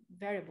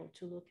variable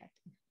to look at.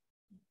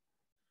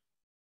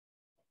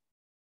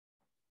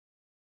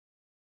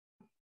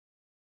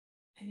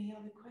 Any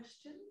other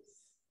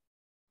questions?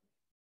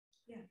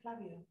 Yeah,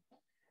 Claudia.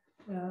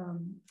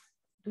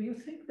 Do you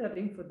think that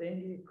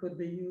Infodengue could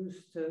be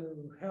used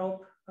to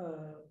help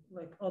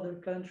like other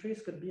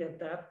countries, could be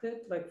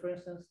adapted? Like, for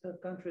instance, the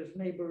countries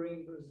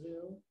neighboring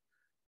Brazil.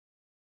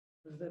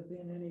 Has there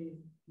been any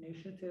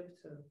initiative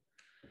to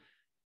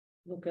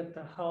look at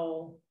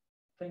how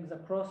things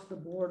across the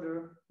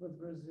border with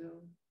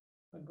Brazil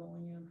are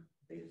going in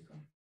based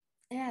on?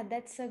 Yeah,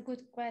 that's a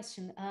good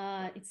question.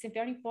 It's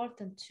very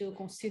important to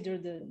consider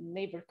the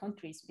neighbor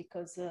countries,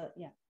 because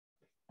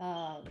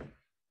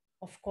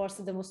of course,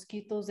 the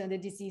mosquitoes and the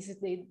diseases,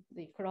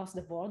 they cross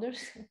the borders.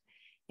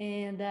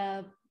 And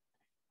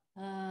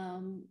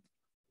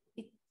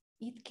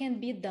it can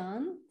be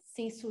done,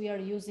 since we are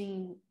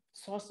using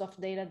source of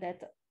data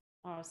that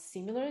are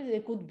similar.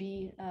 They could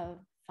be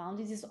found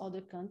in these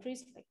other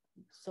countries,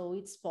 so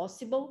it's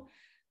possible.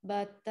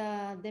 But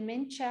the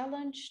main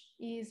challenge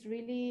is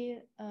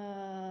really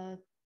to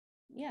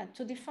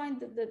define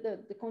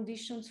the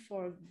conditions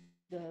for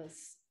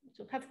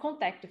to have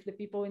contact with the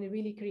people and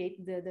really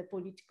create the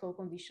political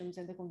conditions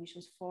and the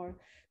conditions for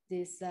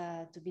this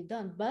to be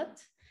done. But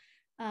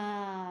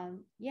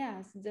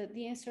yes,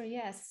 the answer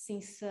yes,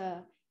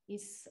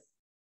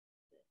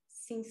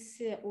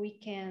 since we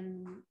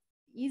can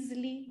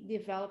easily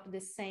develop the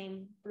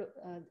same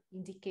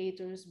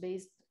indicators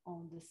based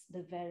on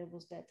the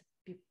variables that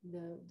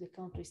the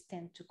countries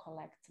tend to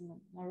collect in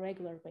a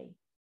regular way.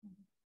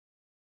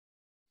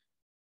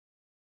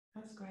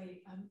 That's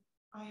great.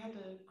 I had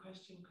a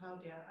question,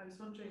 Claudia. I was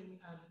wondering,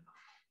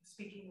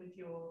 speaking with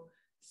your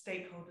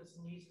stakeholders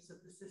and users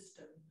of the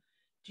system,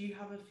 do you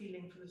have a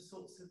feeling for the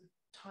sorts of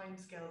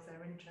timescales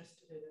they're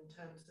interested in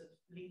terms of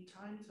lead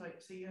times? Like,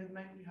 so you have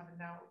a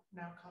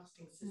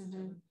nowcasting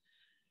system,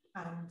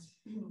 and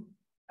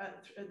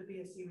at the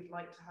BSC we'd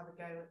like to have a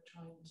go at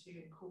trying to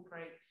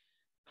incorporate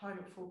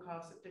climate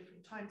forecasts at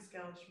different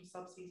timescales from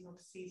sub-seasonal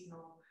to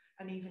seasonal,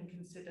 and even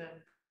consider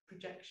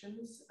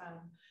projections.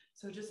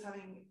 So just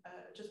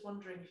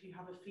wondering if you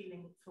have a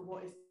feeling for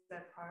what is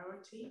their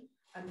priority,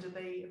 and do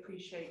they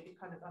appreciate the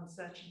kind of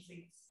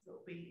uncertainties that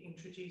will be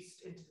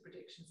introduced into the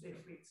predictions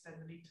if we extend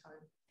the lead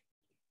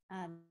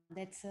time?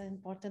 That's an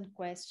important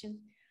question.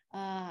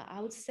 I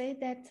would say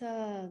that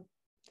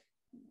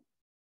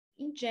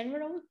in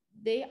general,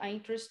 they are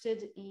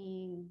interested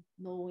in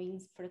knowing,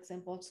 for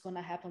example, what's going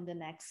to happen the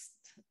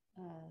next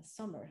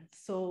summer.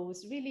 So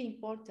it's really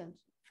important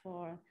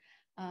for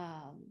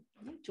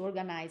to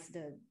organize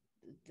the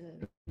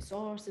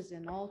resources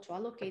and all, to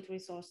allocate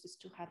resources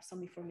to have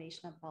some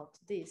information about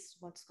this,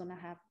 what's going to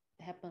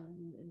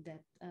happen in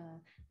that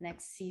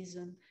next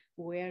season,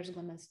 where it's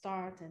going to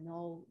start, and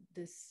all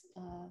this.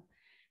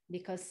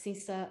 Because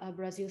since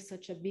Brazil is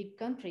such a big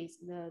country,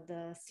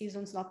 the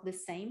season's not the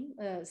same,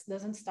 it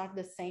doesn't start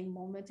the same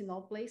moment in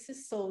all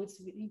places. So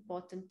it's really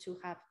important to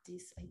have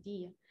this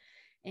idea.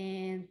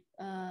 And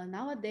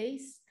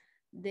nowadays,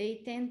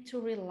 they tend to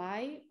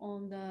rely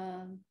on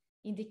the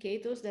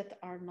indicators that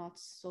are not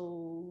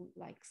so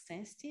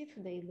sensitive.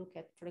 They look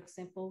at, for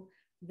example,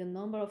 the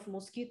number of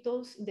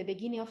mosquitoes in the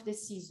beginning of the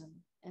season.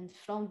 And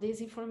from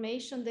this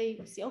information, they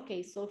say,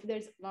 okay, so if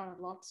there's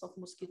lots of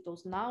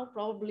mosquitoes now,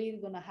 probably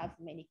we're gonna have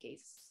many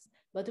cases.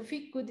 But if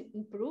we could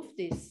improve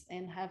this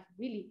and have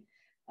really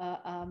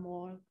a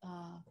more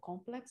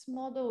complex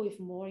model with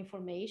more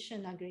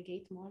information,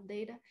 aggregate more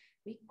data,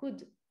 we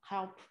could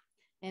help,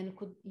 and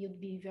it'd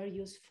be very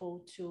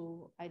useful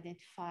to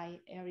identify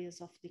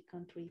areas of the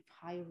country with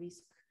high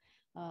risk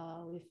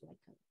with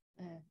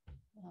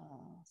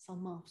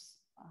some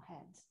months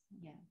ahead.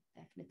 Yeah,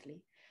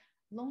 definitely.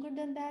 Longer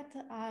than that,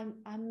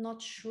 I'm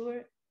not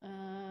sure.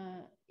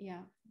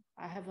 Yeah,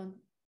 I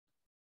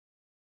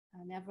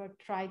never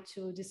tried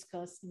to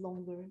discuss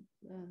longer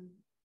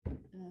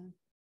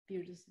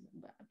periods,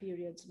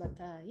 but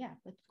yeah,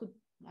 that could,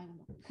 I don't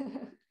know.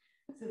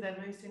 So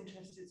they're most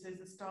interested, so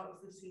the start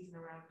of the season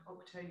around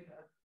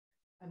October,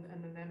 and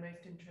then they're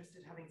most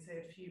interested having,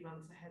 say, a few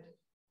months ahead of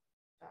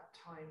that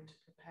time to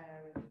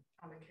prepare and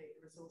allocate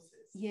the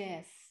resources.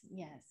 Yes,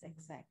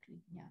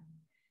 exactly. Yeah.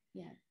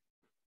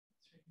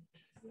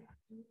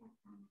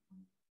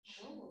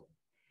 Sure.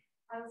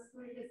 I was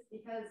curious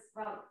because,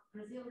 well,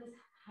 Brazil is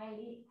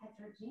highly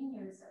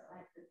heterogeneous,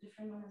 like the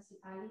different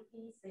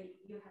municipalities.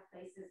 You have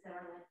places that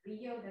are like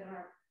Rio, that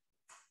are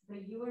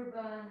the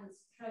urban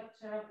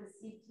structure of the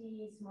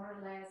city is more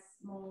or less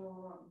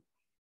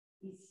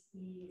is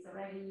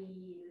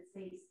already, let's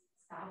say,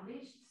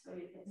 established. So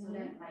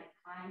then like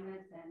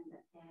climate and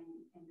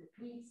the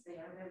peaks, they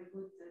are very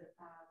good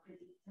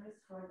predictors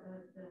for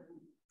the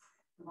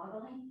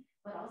modeling.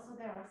 But also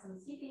there are some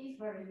cities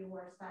where you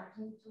are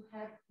starting to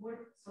have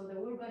work. So the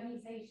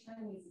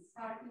urbanization is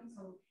starting.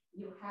 So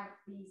you have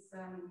these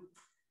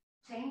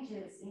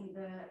changes in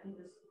the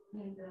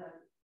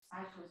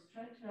spatial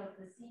structure of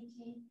the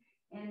city.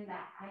 And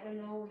I don't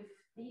know if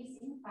these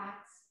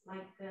impacts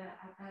like the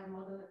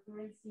model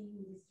accuracy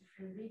in these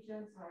different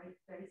regions, or if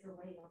there is a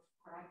way of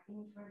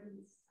correcting for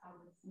these. I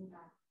would think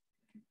that.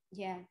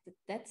 Yeah,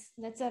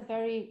 that's a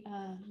very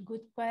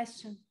good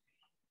question.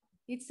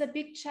 It's a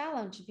big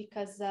challenge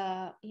because,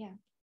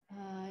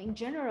 in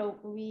general,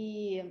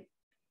 when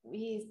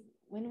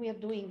we are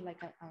doing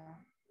like a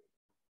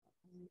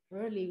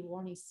early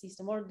warning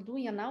system or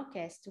doing a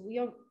nowcast, we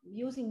are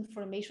using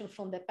information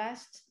from the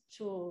past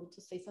to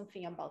say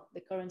something about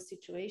the current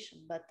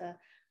situation. But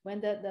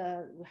when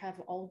we have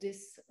all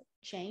these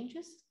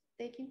changes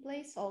taking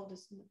place,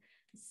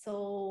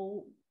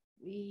 so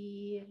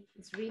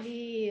it's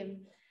really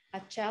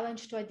a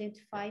challenge to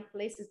identify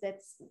places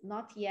that's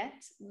not yet,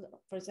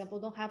 for example,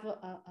 don't have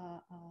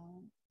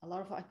a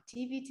lot of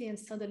activity and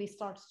suddenly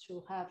starts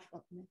to have.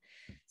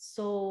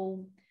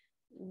 So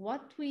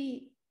what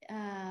we've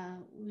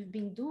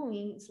been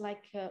doing is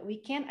we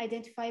can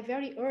identify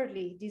very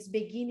early this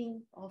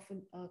beginning of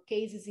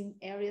cases in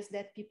areas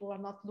that people are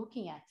not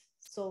looking at.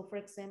 So for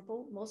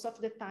example, most of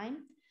the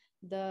time,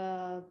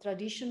 the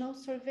traditional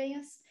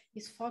surveillance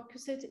is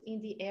focused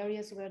in the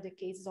areas where the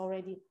cases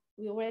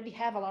we already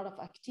have a lot of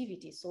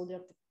activity, so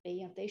they're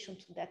paying attention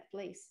to that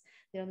place.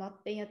 They're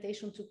not paying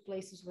attention to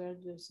places where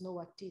there's no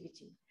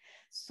activity.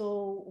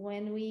 So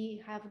when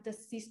we have the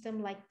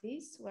system like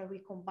this, where we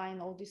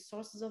combine all these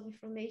sources of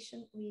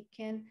information, we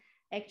can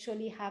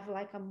actually have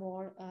a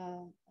more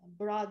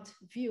broad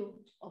view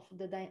of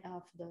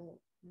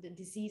the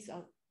disease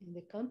in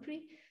the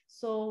country.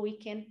 So we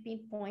can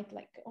pinpoint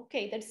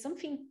okay, there's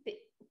something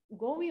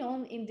going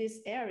on in this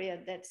area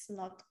that's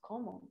not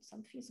common.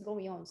 Something's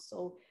going on.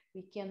 So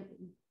we can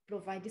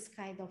provide this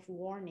kind of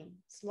warning.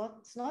 It's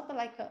not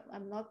like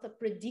I'm not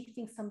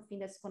predicting something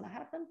that's going to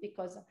happen,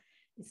 because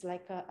it's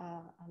like a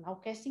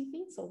nowcasting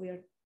thing. So we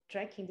are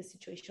tracking the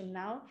situation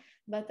now,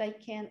 but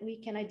we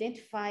can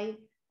identify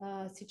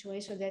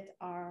situations that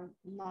are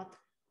not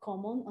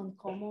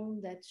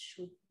uncommon, that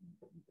should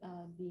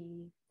be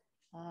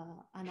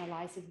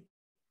analyzed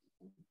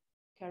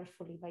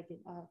carefully by the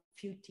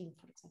field team,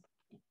 for example.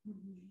 Yeah.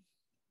 Mm-hmm.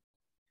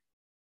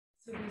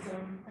 So there's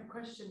a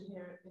question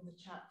here in the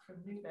chat from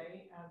Lowe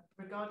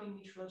regarding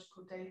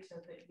meteorological data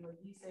that you're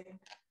using.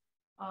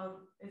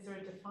 Is there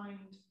a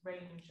defined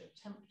range of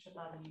temperature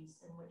values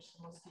in which the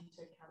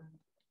mosquito can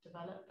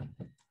develop?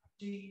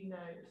 Do you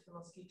know if the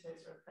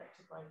mosquitoes are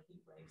affected by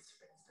heat waves,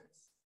 for instance?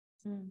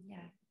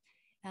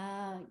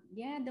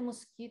 The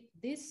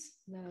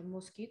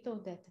mosquito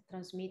that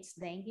transmits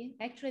dengue.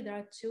 Actually, there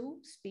are two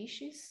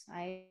species,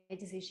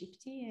 Aedes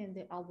aegypti and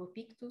the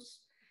albopictus.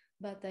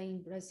 But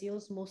in Brazil,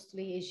 it's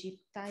mostly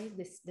Aegypti,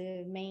 the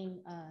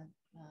main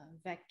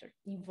vector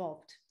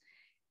involved.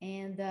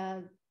 And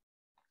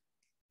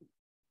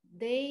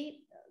the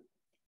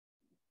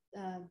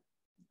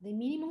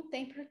minimum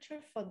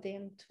temperature for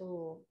them to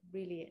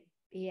really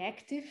be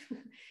active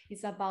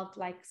is about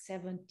like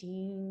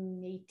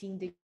 17, 18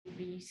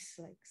 degrees,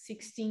 like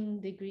 16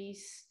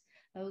 degrees.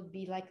 That would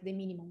be like the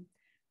minimum.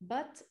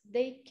 But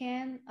they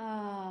can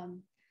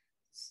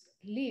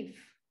live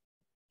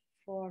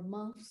for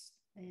months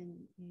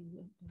in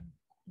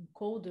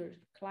colder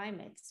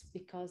climates,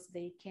 because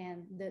they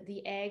can,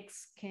 the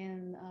eggs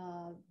can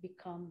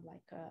become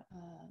like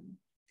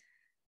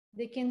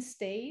they can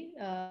stay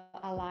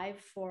alive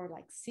for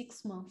like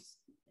 6 months,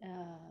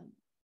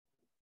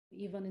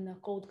 even in a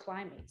cold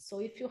climate. So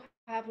if you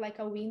have like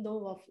a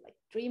window of like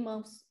 3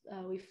 months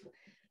with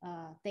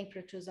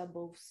temperatures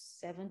above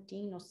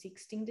 17 or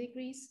 16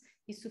 degrees,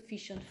 is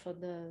sufficient for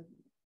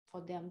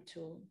them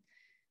to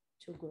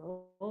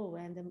grow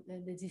and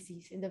the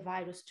disease and the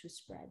virus to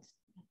spread.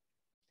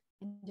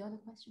 And the other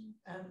question?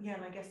 Yeah,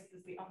 and I guess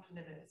there's the upper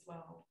limit as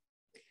well.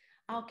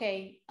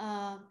 Okay.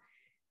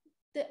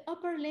 The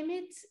upper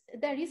limit,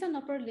 there is an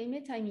upper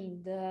limit. I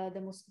mean,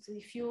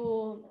 if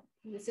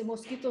the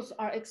mosquitoes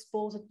are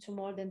exposed to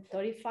more than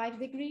 35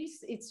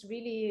 degrees, it's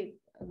really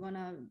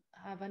gonna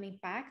have an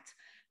impact.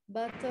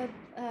 But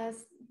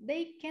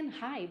they can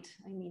hide.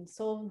 I mean,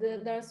 so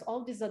there's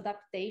all these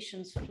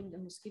adaptations from the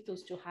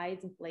mosquitoes to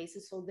hide in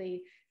places. So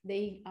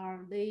they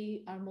are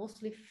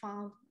mostly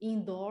found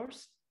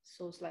indoors.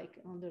 So it's like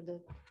under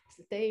the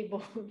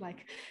table,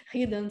 like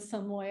hidden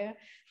somewhere.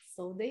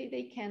 So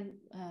they can,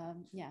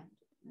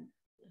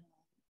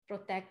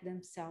 protect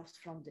themselves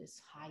from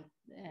this high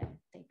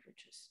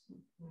temperatures.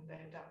 They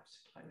adapt to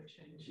climate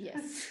change.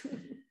 Yes.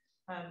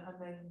 And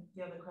then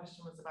the other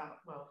question was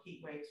about, well,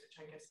 heat waves, which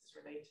I guess is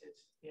related.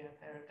 Yeah,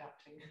 they're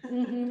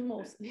adapting.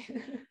 Mostly.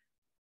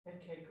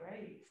 Okay,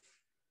 great.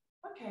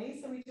 Okay,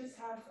 so we just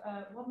have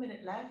 1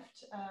 minute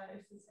left.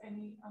 If there's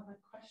any other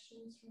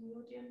questions from the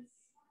audience,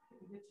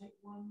 we could take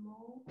one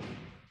more.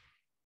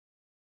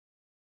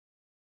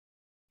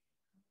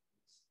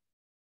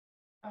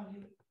 Oh,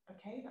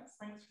 okay, that's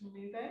thanks from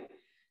Lowe.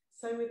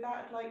 So with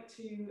that, I'd like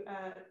to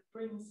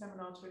bring the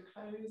seminar to a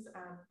close,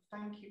 and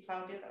thank you,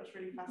 Claudia. That was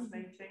really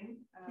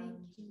fascinating.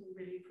 Thank you. We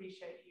really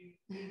appreciate you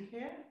being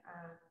here,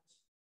 and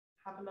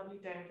have a lovely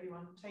day,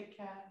 everyone. Take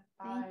care.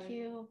 Bye. Thank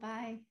you.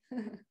 Bye.